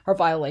laws are a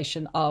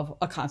violation of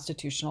a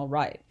constitutional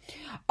right.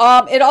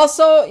 It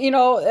also,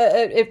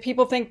 if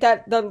people think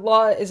that the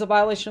law is a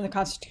violation of the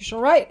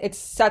constitutional right, it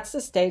sets the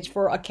stage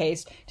for a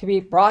case to be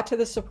brought to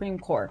the Supreme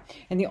Court.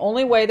 And the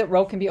only way that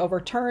Roe can be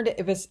overturned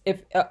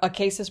if a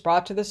case is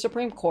brought to the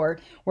Supreme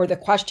Court where the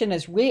question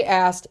is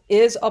re-asked,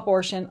 is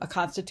abortion a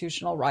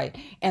constitutional right?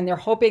 And they're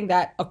hoping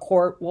that a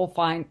court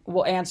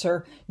will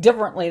answer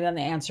differently than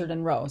they answered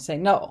in Roe, say,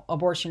 no,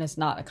 abortion is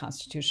not a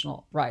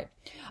constitutional right.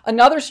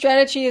 Another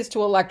strategy is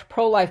to elect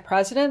pro-life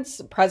presidents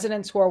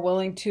who are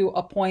willing to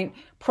appoint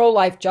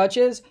pro-life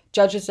judges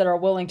that are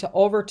willing to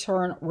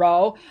overturn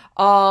Roe,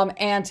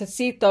 and to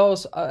seat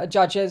those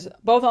judges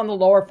both on the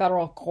lower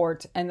federal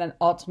court and then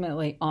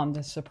ultimately on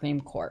the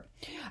Supreme Court.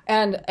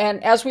 And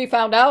as we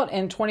found out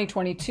in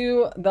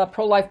 2022, the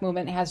pro-life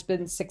movement has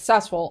been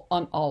successful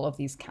on all of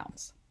these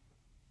counts.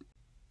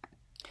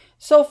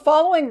 So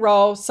following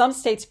Roe, some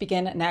states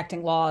began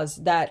enacting laws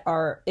that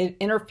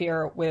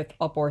interfere with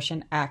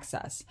abortion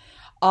access.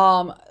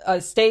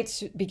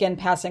 States begin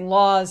passing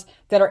laws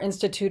that are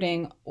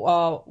instituting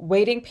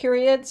waiting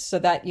periods, so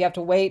that you have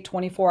to wait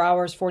 24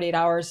 hours, 48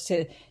 hours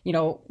to,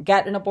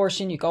 get an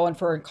abortion. You go in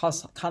for a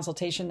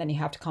consultation, then you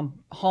have to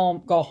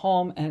go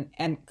home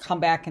and come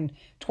back in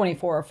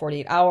 24 or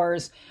 48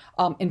 hours.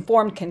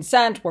 Informed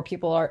consent, where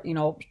people are,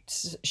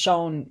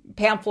 shown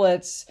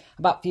pamphlets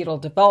about fetal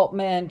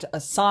development,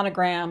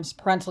 sonograms,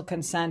 parental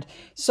consent.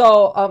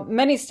 So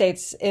many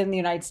states in the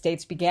United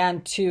States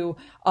began to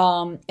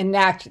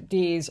enact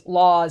these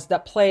laws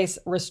that place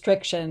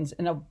restrictions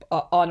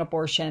on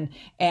abortion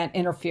and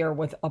interfere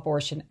with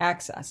abortion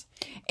access.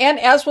 And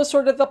as was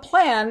sort of the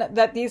plan,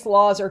 that these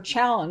laws are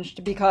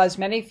challenged because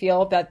many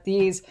feel that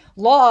these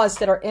laws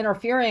that are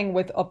interfering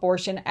with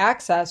abortion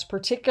access,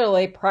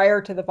 particularly prior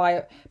to the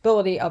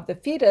viability of the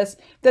fetus,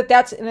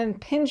 that's an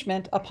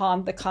impingement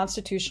upon the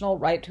constitutional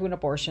right to an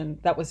abortion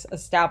that was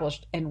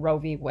established in Roe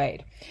v.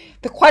 Wade.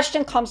 The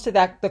question comes to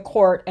the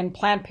court in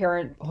Planned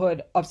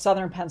Parenthood of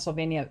Southern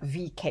Pennsylvania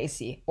v.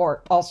 Casey,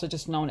 or also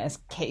just known as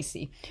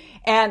Casey.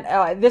 And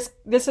this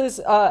is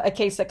a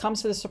case that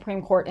comes to the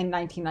Supreme Court in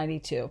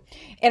 1992.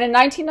 And in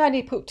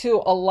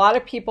 1992, a lot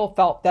of people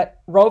felt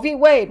that Roe v.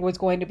 Wade was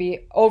going to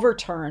be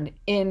overturned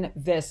in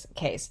this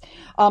case.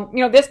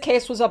 This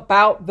case was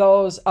about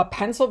those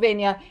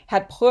Pennsylvania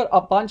had put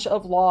a bunch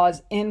of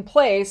laws in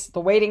place,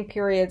 the waiting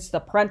periods, the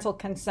parental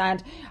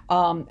consent,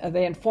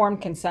 the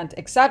informed consent,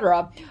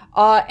 etc.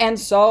 And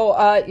so,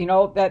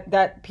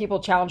 that people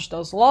challenged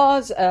those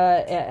laws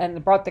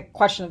and brought the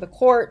question to the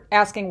court,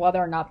 asking whether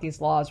or not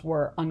these laws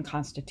were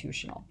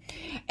unconstitutional.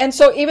 And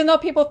so even though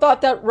people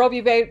thought that Roe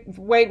v.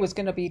 Wade was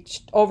going to be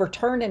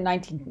overturned in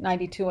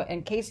 1992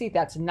 in Casey,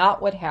 that's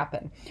not what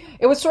happened.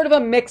 It was sort of a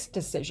mixed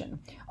decision.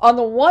 On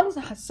the one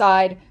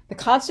side, the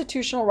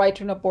constitutional right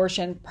to an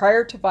abortion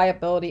prior to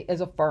viability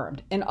is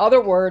affirmed. In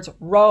other words,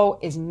 Roe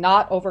is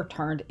not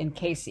overturned in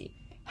Casey.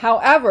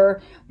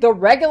 However, the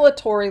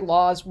regulatory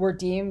laws were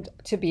deemed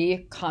to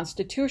be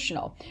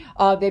constitutional.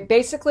 They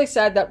basically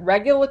said that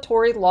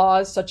regulatory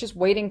laws such as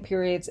waiting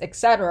periods,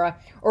 etc.,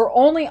 are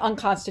only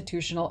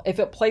unconstitutional if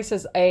it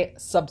places a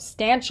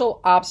substantial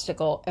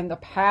obstacle in the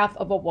path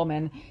of a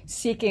woman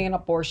seeking an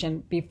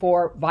abortion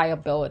before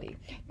viability.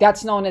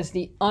 That's known as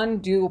the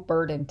undue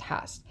burden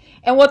test.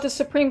 And what the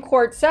Supreme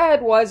Court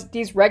said was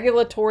these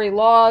regulatory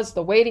laws,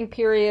 the waiting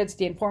periods,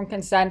 the informed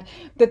consent,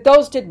 that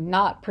those did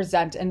not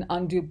present an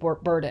undue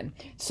burden.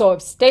 So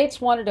if states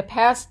wanted to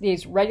pass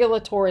these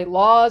regulatory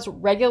laws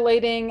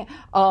regulating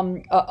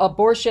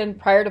abortion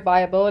prior to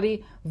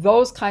viability,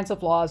 those kinds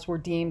of laws were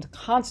deemed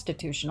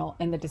constitutional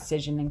in the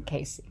decision in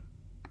Casey.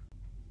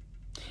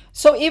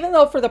 So even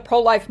though for the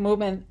pro-life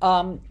movement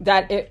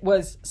that it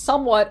was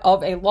somewhat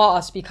of a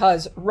loss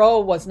because Roe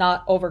was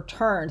not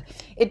overturned,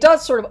 it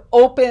does sort of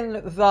open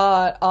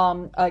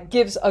the,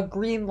 gives a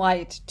green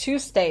light to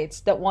states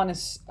that want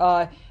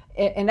to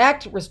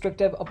enact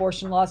restrictive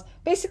abortion laws,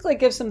 basically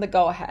gives them the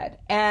go-ahead.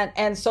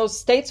 And so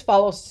states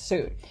follow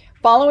suit.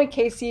 Following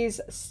Casey's,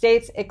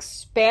 states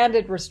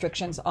expanded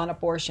restrictions on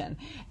abortion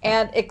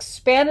and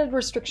expanded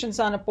restrictions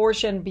on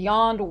abortion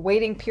beyond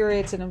waiting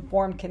periods and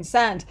informed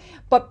consent,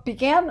 but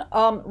began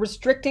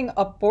restricting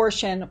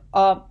abortion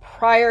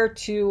prior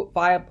to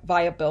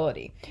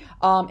viability.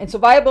 And so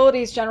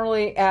viability is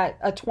generally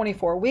at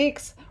 24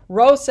 weeks.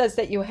 Roe says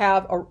that you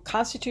have a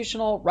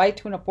constitutional right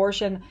to an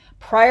abortion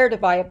prior to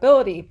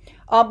viability,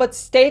 but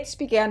states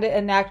began to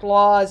enact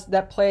laws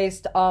that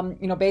placed,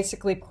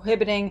 basically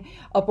prohibiting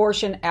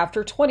abortion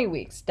after 20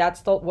 weeks.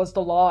 Was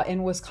the law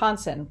in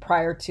Wisconsin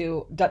prior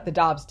to the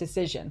Dobbs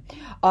decision.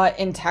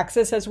 In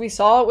Texas, as we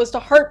saw, it was the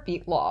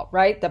heartbeat law,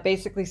 right? That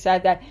basically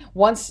said that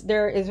once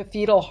there is a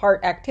fetal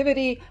heart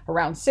activity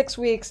around 6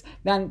 weeks,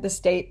 then the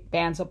state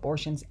bans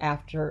abortions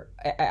after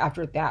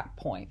that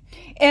point.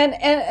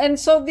 And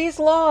so these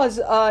laws,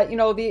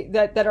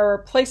 that are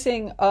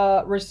placing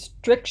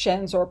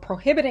restrictions or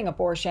prohibiting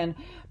abortion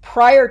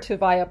prior to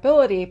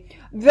viability,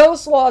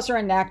 those laws are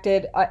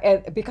enacted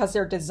because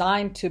they're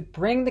designed to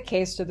bring the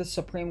case to the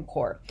Supreme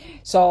Court.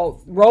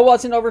 So Roe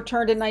wasn't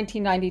overturned in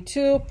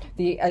 1992.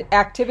 The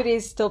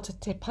activities still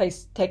take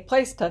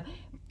place to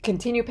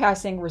continue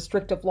passing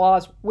restrictive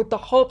laws with the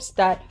hopes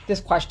that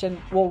this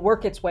question will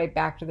work its way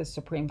back to the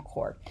Supreme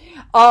Court.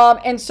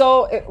 And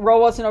so Roe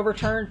wasn't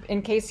overturned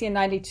in Casey in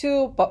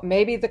 92, but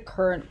maybe the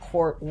current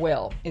court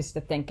will, is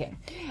the thinking.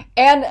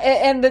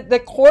 And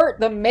the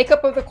court, the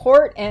makeup of the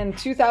court in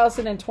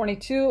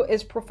 2022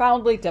 is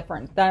profoundly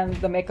different than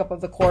the makeup of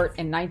the court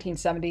in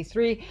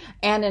 1973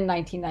 and in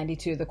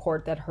 1992, the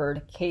court that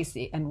heard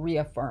Casey and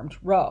reaffirmed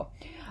Roe.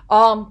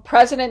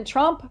 President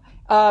Trump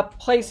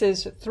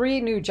places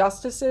 3 new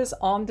justices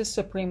on the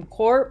Supreme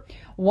Court.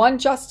 One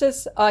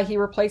justice, he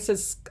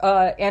replaces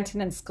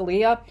Antonin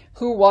Scalia,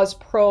 who was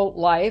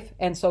pro-life,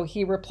 and so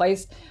he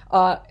replaced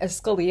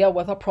Scalia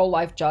with a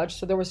pro-life judge,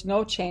 so there was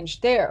no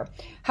change there.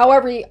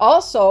 However, he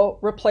also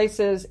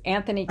replaces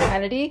Anthony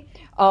Kennedy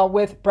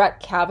with Brett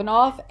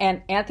Kavanaugh,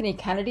 and Anthony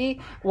Kennedy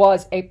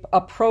was a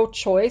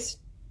pro-choice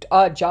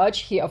judge.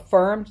 He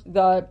affirmed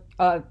the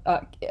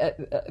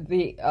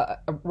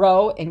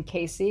Roe and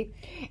Casey.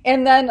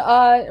 And then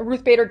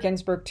Ruth Bader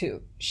Ginsburg,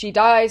 too. She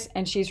dies,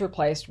 and she's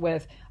replaced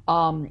with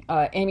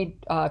Amy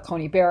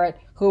Coney Barrett,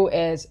 who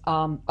is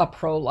a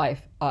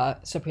pro-life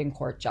Supreme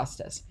Court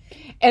justice.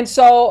 And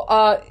so,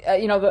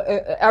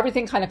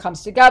 everything kind of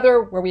comes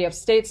together where we have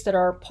states that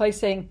are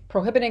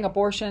prohibiting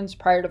abortions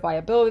prior to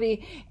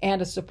viability,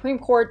 and a Supreme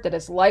Court that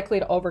is likely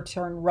to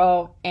overturn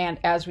Roe. And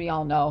as we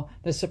all know,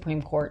 the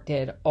Supreme Court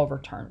did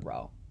overturn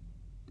Roe.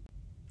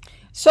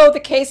 So the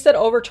case that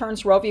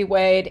overturns Roe v.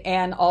 Wade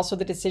and also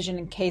the decision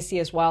in Casey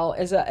as well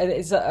is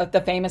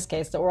the famous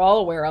case that we're all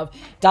aware of,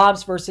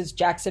 Dobbs versus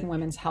Jackson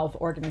Women's Health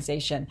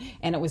Organization,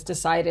 and it was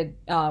decided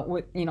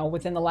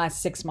within the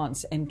last 6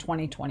 months in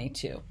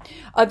 2022.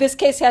 This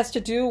case has to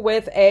do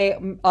with a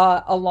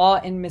law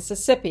in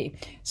Mississippi.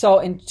 So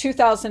in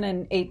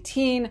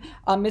 2018,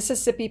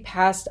 Mississippi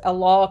passed a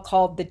law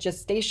called the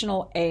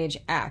Gestational Age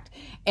Act,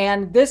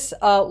 and this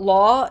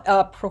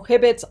law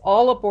prohibits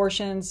all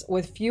abortions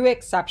with few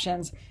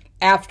exceptions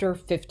after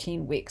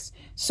 15 weeks.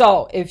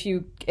 So if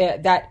you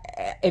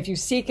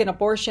seek an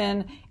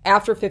abortion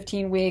after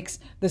 15 weeks,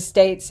 the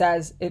state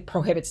says it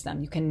prohibits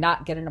them. You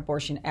cannot get an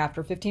abortion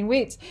after 15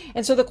 weeks.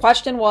 And so the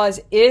question was,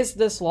 is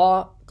this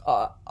law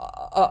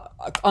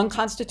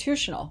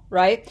unconstitutional,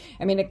 right?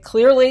 I mean, it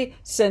clearly,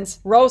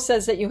 since Roe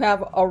says that you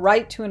have a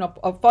right to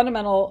a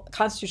fundamental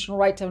constitutional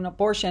right to an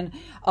abortion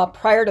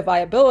prior to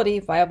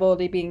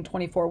viability being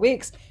 24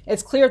 weeks,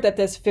 it's clear that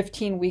this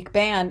 15-week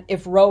ban,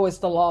 if Roe is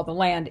the law of the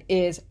land,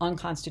 is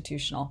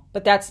unconstitutional.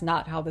 But that's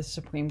not how the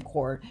Supreme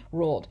Court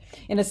ruled.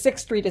 In a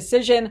 6-3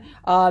 decision,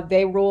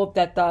 they ruled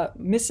that the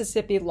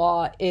Mississippi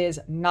law is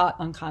not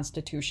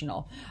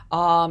unconstitutional.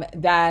 And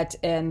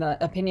the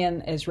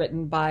opinion is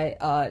written by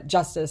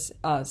Justice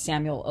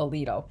Samuel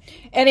Alito.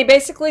 And he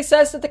basically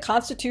says that the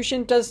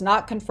Constitution does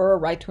not confer a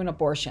right to an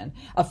abortion,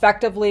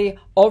 effectively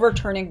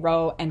overturning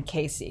Roe and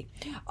Casey.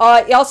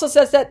 He also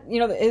says that,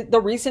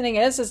 the reasoning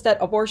is that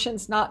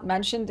abortion's not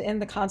mentioned in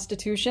the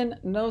Constitution.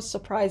 No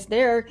surprise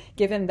there,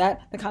 given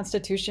that the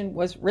Constitution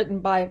was written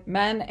by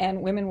men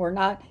and women were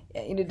not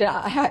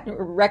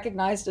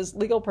recognized as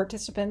legal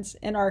participants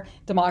in our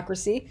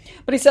democracy.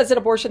 But he says that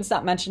abortion's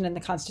not mentioned in the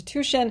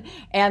Constitution,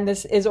 and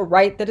this is a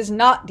right that is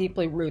not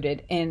deeply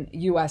rooted in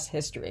U.S.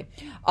 history.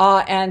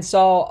 And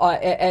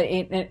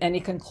he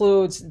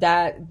concludes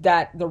that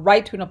the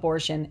right to an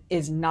abortion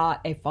is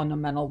not a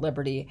fundamental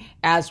liberty,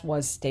 as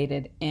was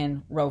stated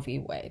in Roe v.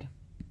 Wade.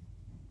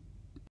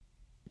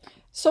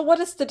 So what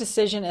does the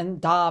decision in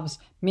Dobbs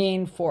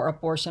mean for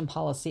abortion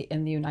policy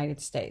in the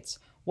United States?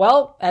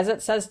 Well, as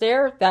it says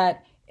there,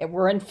 that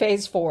we're in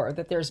phase 4,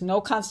 that there's no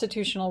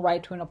constitutional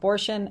right to an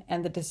abortion,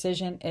 and the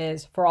decision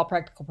is, for all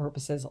practical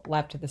purposes,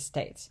 left to the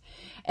states.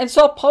 And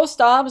so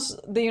post-Dobbs,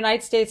 the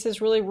United States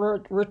has really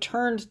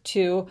returned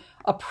to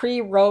a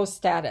pre-Roe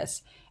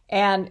status.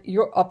 And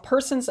a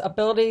person's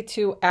ability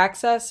to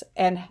access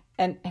and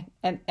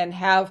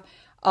have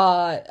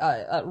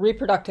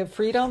reproductive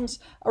freedoms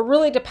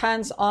really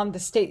depends on the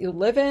state you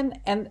live in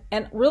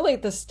and really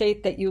the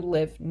state that you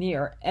live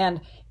near.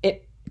 And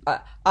it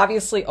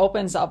obviously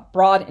opens up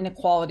broad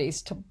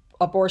inequalities to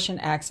abortion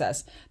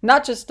access,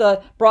 not just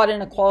the broad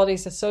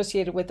inequalities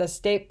associated with a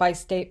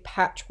state-by-state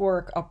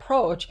patchwork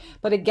approach,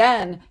 but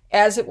again,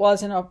 as it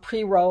was in a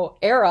pre-Roe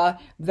era,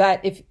 that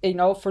if,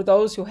 for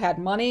those who had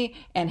money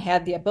and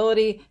had the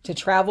ability to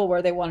travel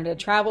where they wanted to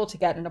travel to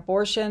get an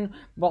abortion,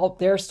 well,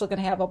 they're still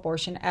going to have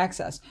abortion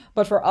access.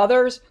 But for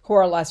others who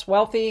are less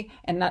wealthy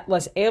and not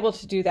less able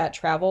to do that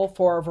travel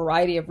for a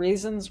variety of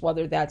reasons,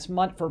 whether that's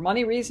for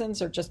money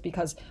reasons or just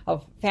because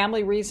of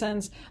family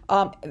reasons,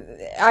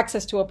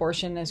 access to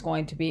abortion is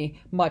going to be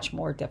much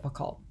more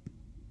difficult.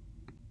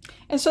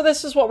 And so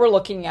this is what we're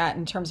looking at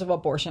in terms of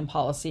abortion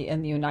policy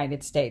in the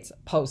United States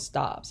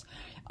post-Dobbs.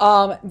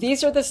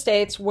 These are the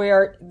states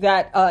where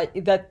that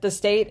the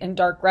state in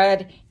dark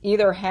red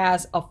either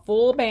has a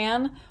full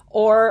ban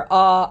or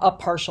a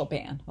partial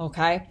ban,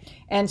 okay?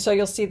 And so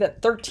you'll see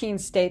that 13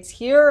 states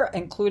here,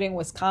 including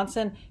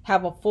Wisconsin,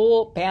 have a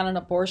full ban on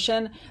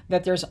abortion,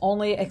 that there's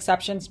only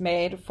exceptions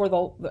made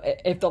for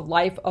if the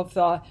life of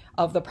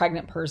the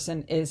pregnant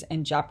person is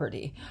in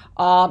jeopardy.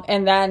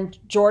 And then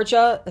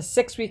Georgia, a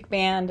 6-week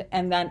ban,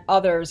 and then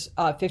others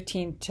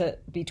between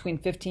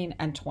 15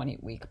 and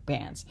 20-week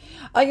bans.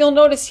 You'll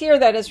notice here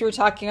that as we were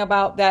talking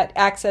about, that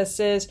access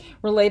is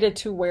related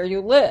to where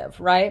you live,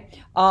 right?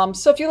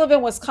 So if you live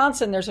in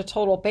Wisconsin, there's a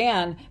total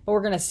ban, but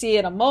we're going to see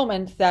in a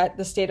moment that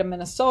the state of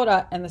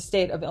Minnesota and the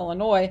state of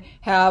Illinois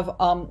have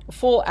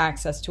full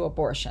access to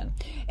abortion.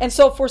 And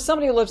so for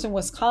somebody who lives in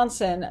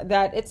Wisconsin,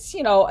 that it's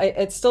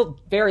still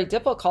very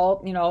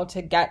difficult,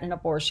 to get an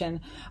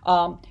abortion.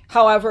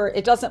 However,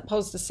 it doesn't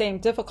pose the same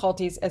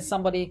difficulties as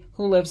somebody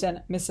who lives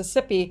in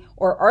Mississippi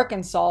or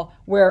Arkansas,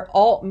 where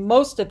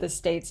most of the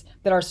states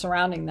that are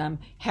surrounding them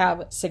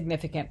have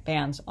significant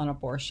bans on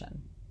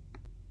abortion.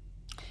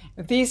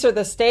 These are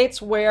the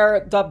states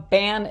where the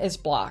ban is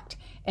blocked.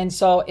 And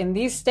so in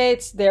these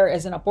states, there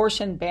is an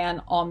abortion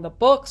ban on the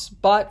books,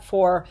 but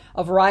for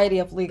a variety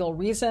of legal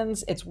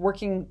reasons,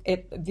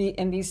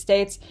 in these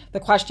states, the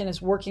question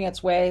is working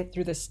its way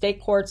through the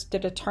state courts to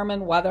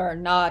determine whether or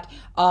not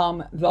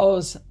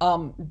those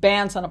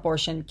bans on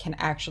abortion can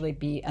actually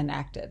be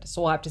enacted.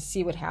 So we'll have to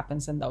see what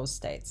happens in those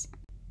states.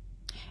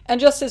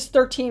 And just as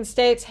 13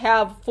 states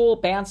have full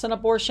bans on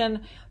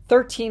abortion,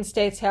 13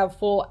 states have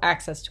full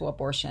access to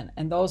abortion,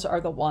 and those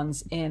are the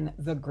ones in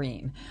the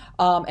green.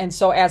 And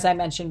so, as I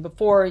mentioned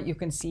before, you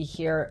can see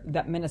here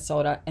that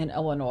Minnesota and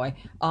Illinois,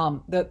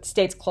 the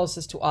states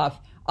closest to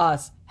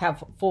us,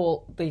 have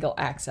full legal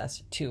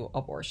access to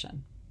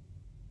abortion.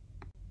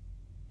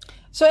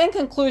 So in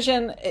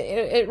conclusion,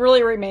 it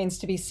really remains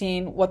to be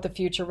seen what the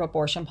future of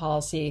abortion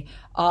policy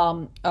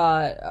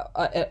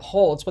it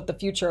holds, what the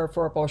future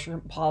for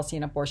abortion policy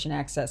and abortion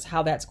access,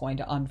 how that's going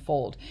to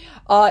unfold.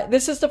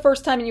 This is the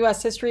first time in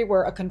U.S. history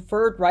where a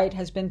conferred right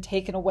has been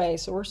taken away,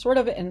 so we're sort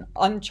of in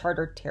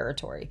uncharted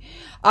territory.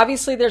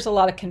 Obviously, there's a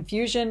lot of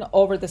confusion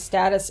over the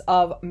status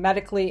of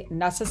medically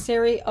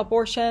necessary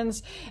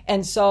abortions,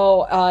 and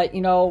so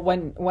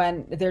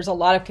when there's a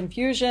lot of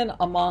confusion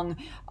among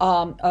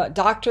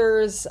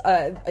doctors,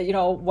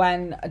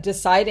 when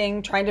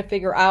deciding, trying to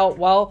figure out,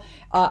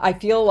 I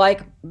feel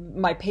like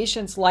my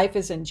patient's life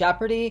is in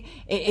jeopardy.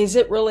 Is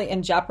it really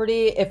in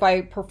jeopardy? If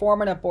I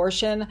perform an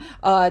abortion,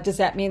 does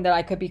that mean that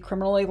I could be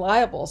criminally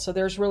liable? So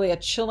there's really a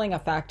chilling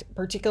effect,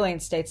 particularly in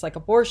states like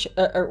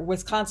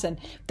Wisconsin,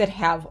 that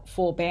have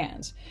full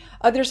bans.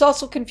 There's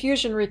also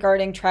confusion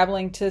regarding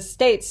traveling to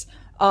states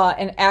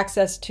and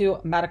access to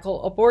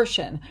medical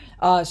abortion.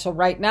 So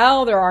right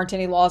now, there aren't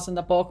any laws in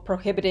the book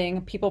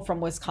prohibiting people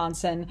from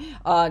Wisconsin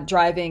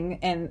driving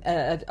and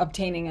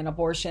obtaining an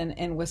abortion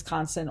in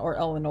Wisconsin or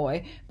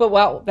Illinois, but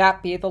will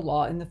that be the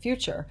law in the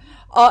future?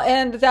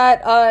 And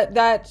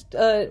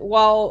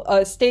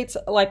while states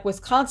like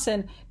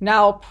Wisconsin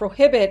now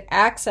prohibit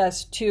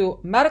access to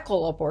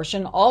medical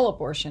abortion, all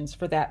abortions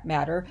for that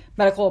matter,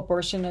 medical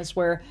abortion is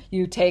where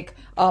you take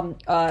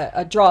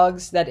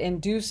drugs that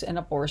induce an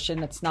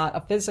abortion. It's not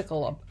a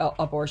physical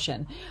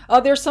abortion.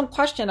 There's some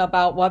question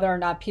about whether or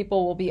not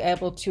people will be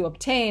able to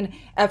obtain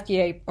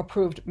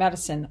FDA-approved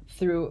medicine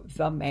through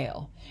the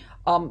mail.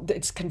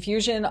 It's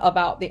confusion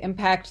about the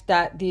impact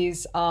that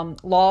these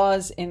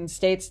laws in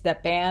states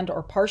that banned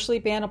or partially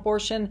ban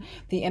abortion,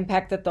 the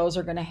impact that those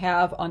are going to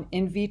have on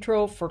in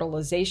vitro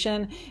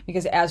fertilization,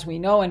 because as we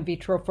know, in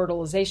vitro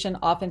fertilization,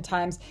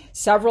 oftentimes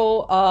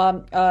several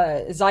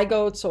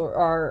zygotes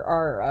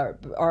are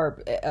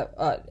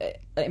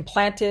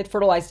implanted,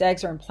 fertilized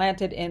eggs are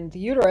implanted in the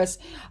uterus,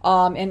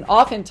 and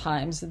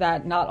oftentimes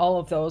that not all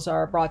of those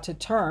are brought to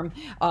term,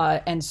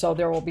 and so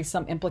there will be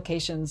some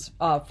implications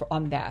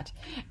on that.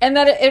 And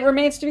that it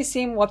remains to be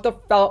seen what the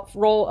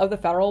role of the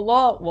federal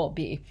law will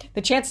be.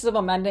 The chances of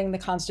amending the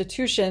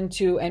Constitution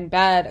to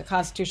embed a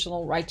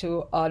constitutional right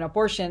to an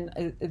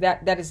abortion,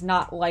 that is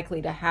not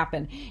likely to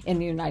happen in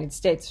the United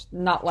States,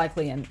 not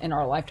likely in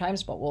our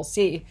lifetimes, but we'll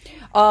see.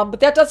 But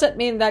that doesn't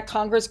mean that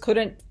Congress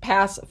couldn't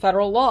pass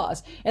federal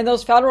laws, and those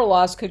those federal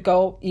laws could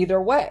go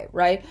either way,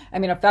 right? I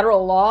mean, a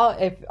federal law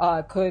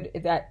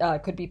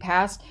could be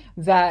passed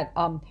that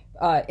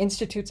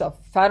institutes a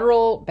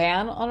federal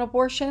ban on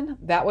abortion.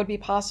 That would be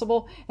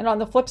possible. And on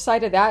the flip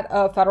side of that,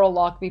 a federal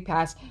law could be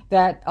passed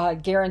that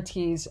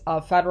guarantees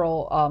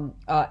federal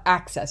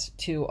access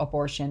to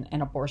abortion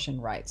and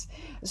abortion rights.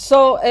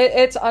 So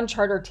it's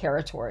uncharted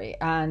territory.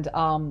 And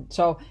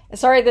so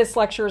sorry this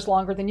lecture is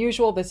longer than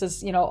usual. This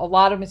is, a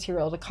lot of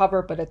material to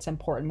cover, but it's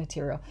important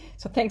material.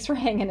 So thanks for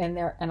hanging in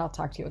there, and I'll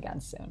talk to you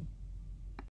again soon.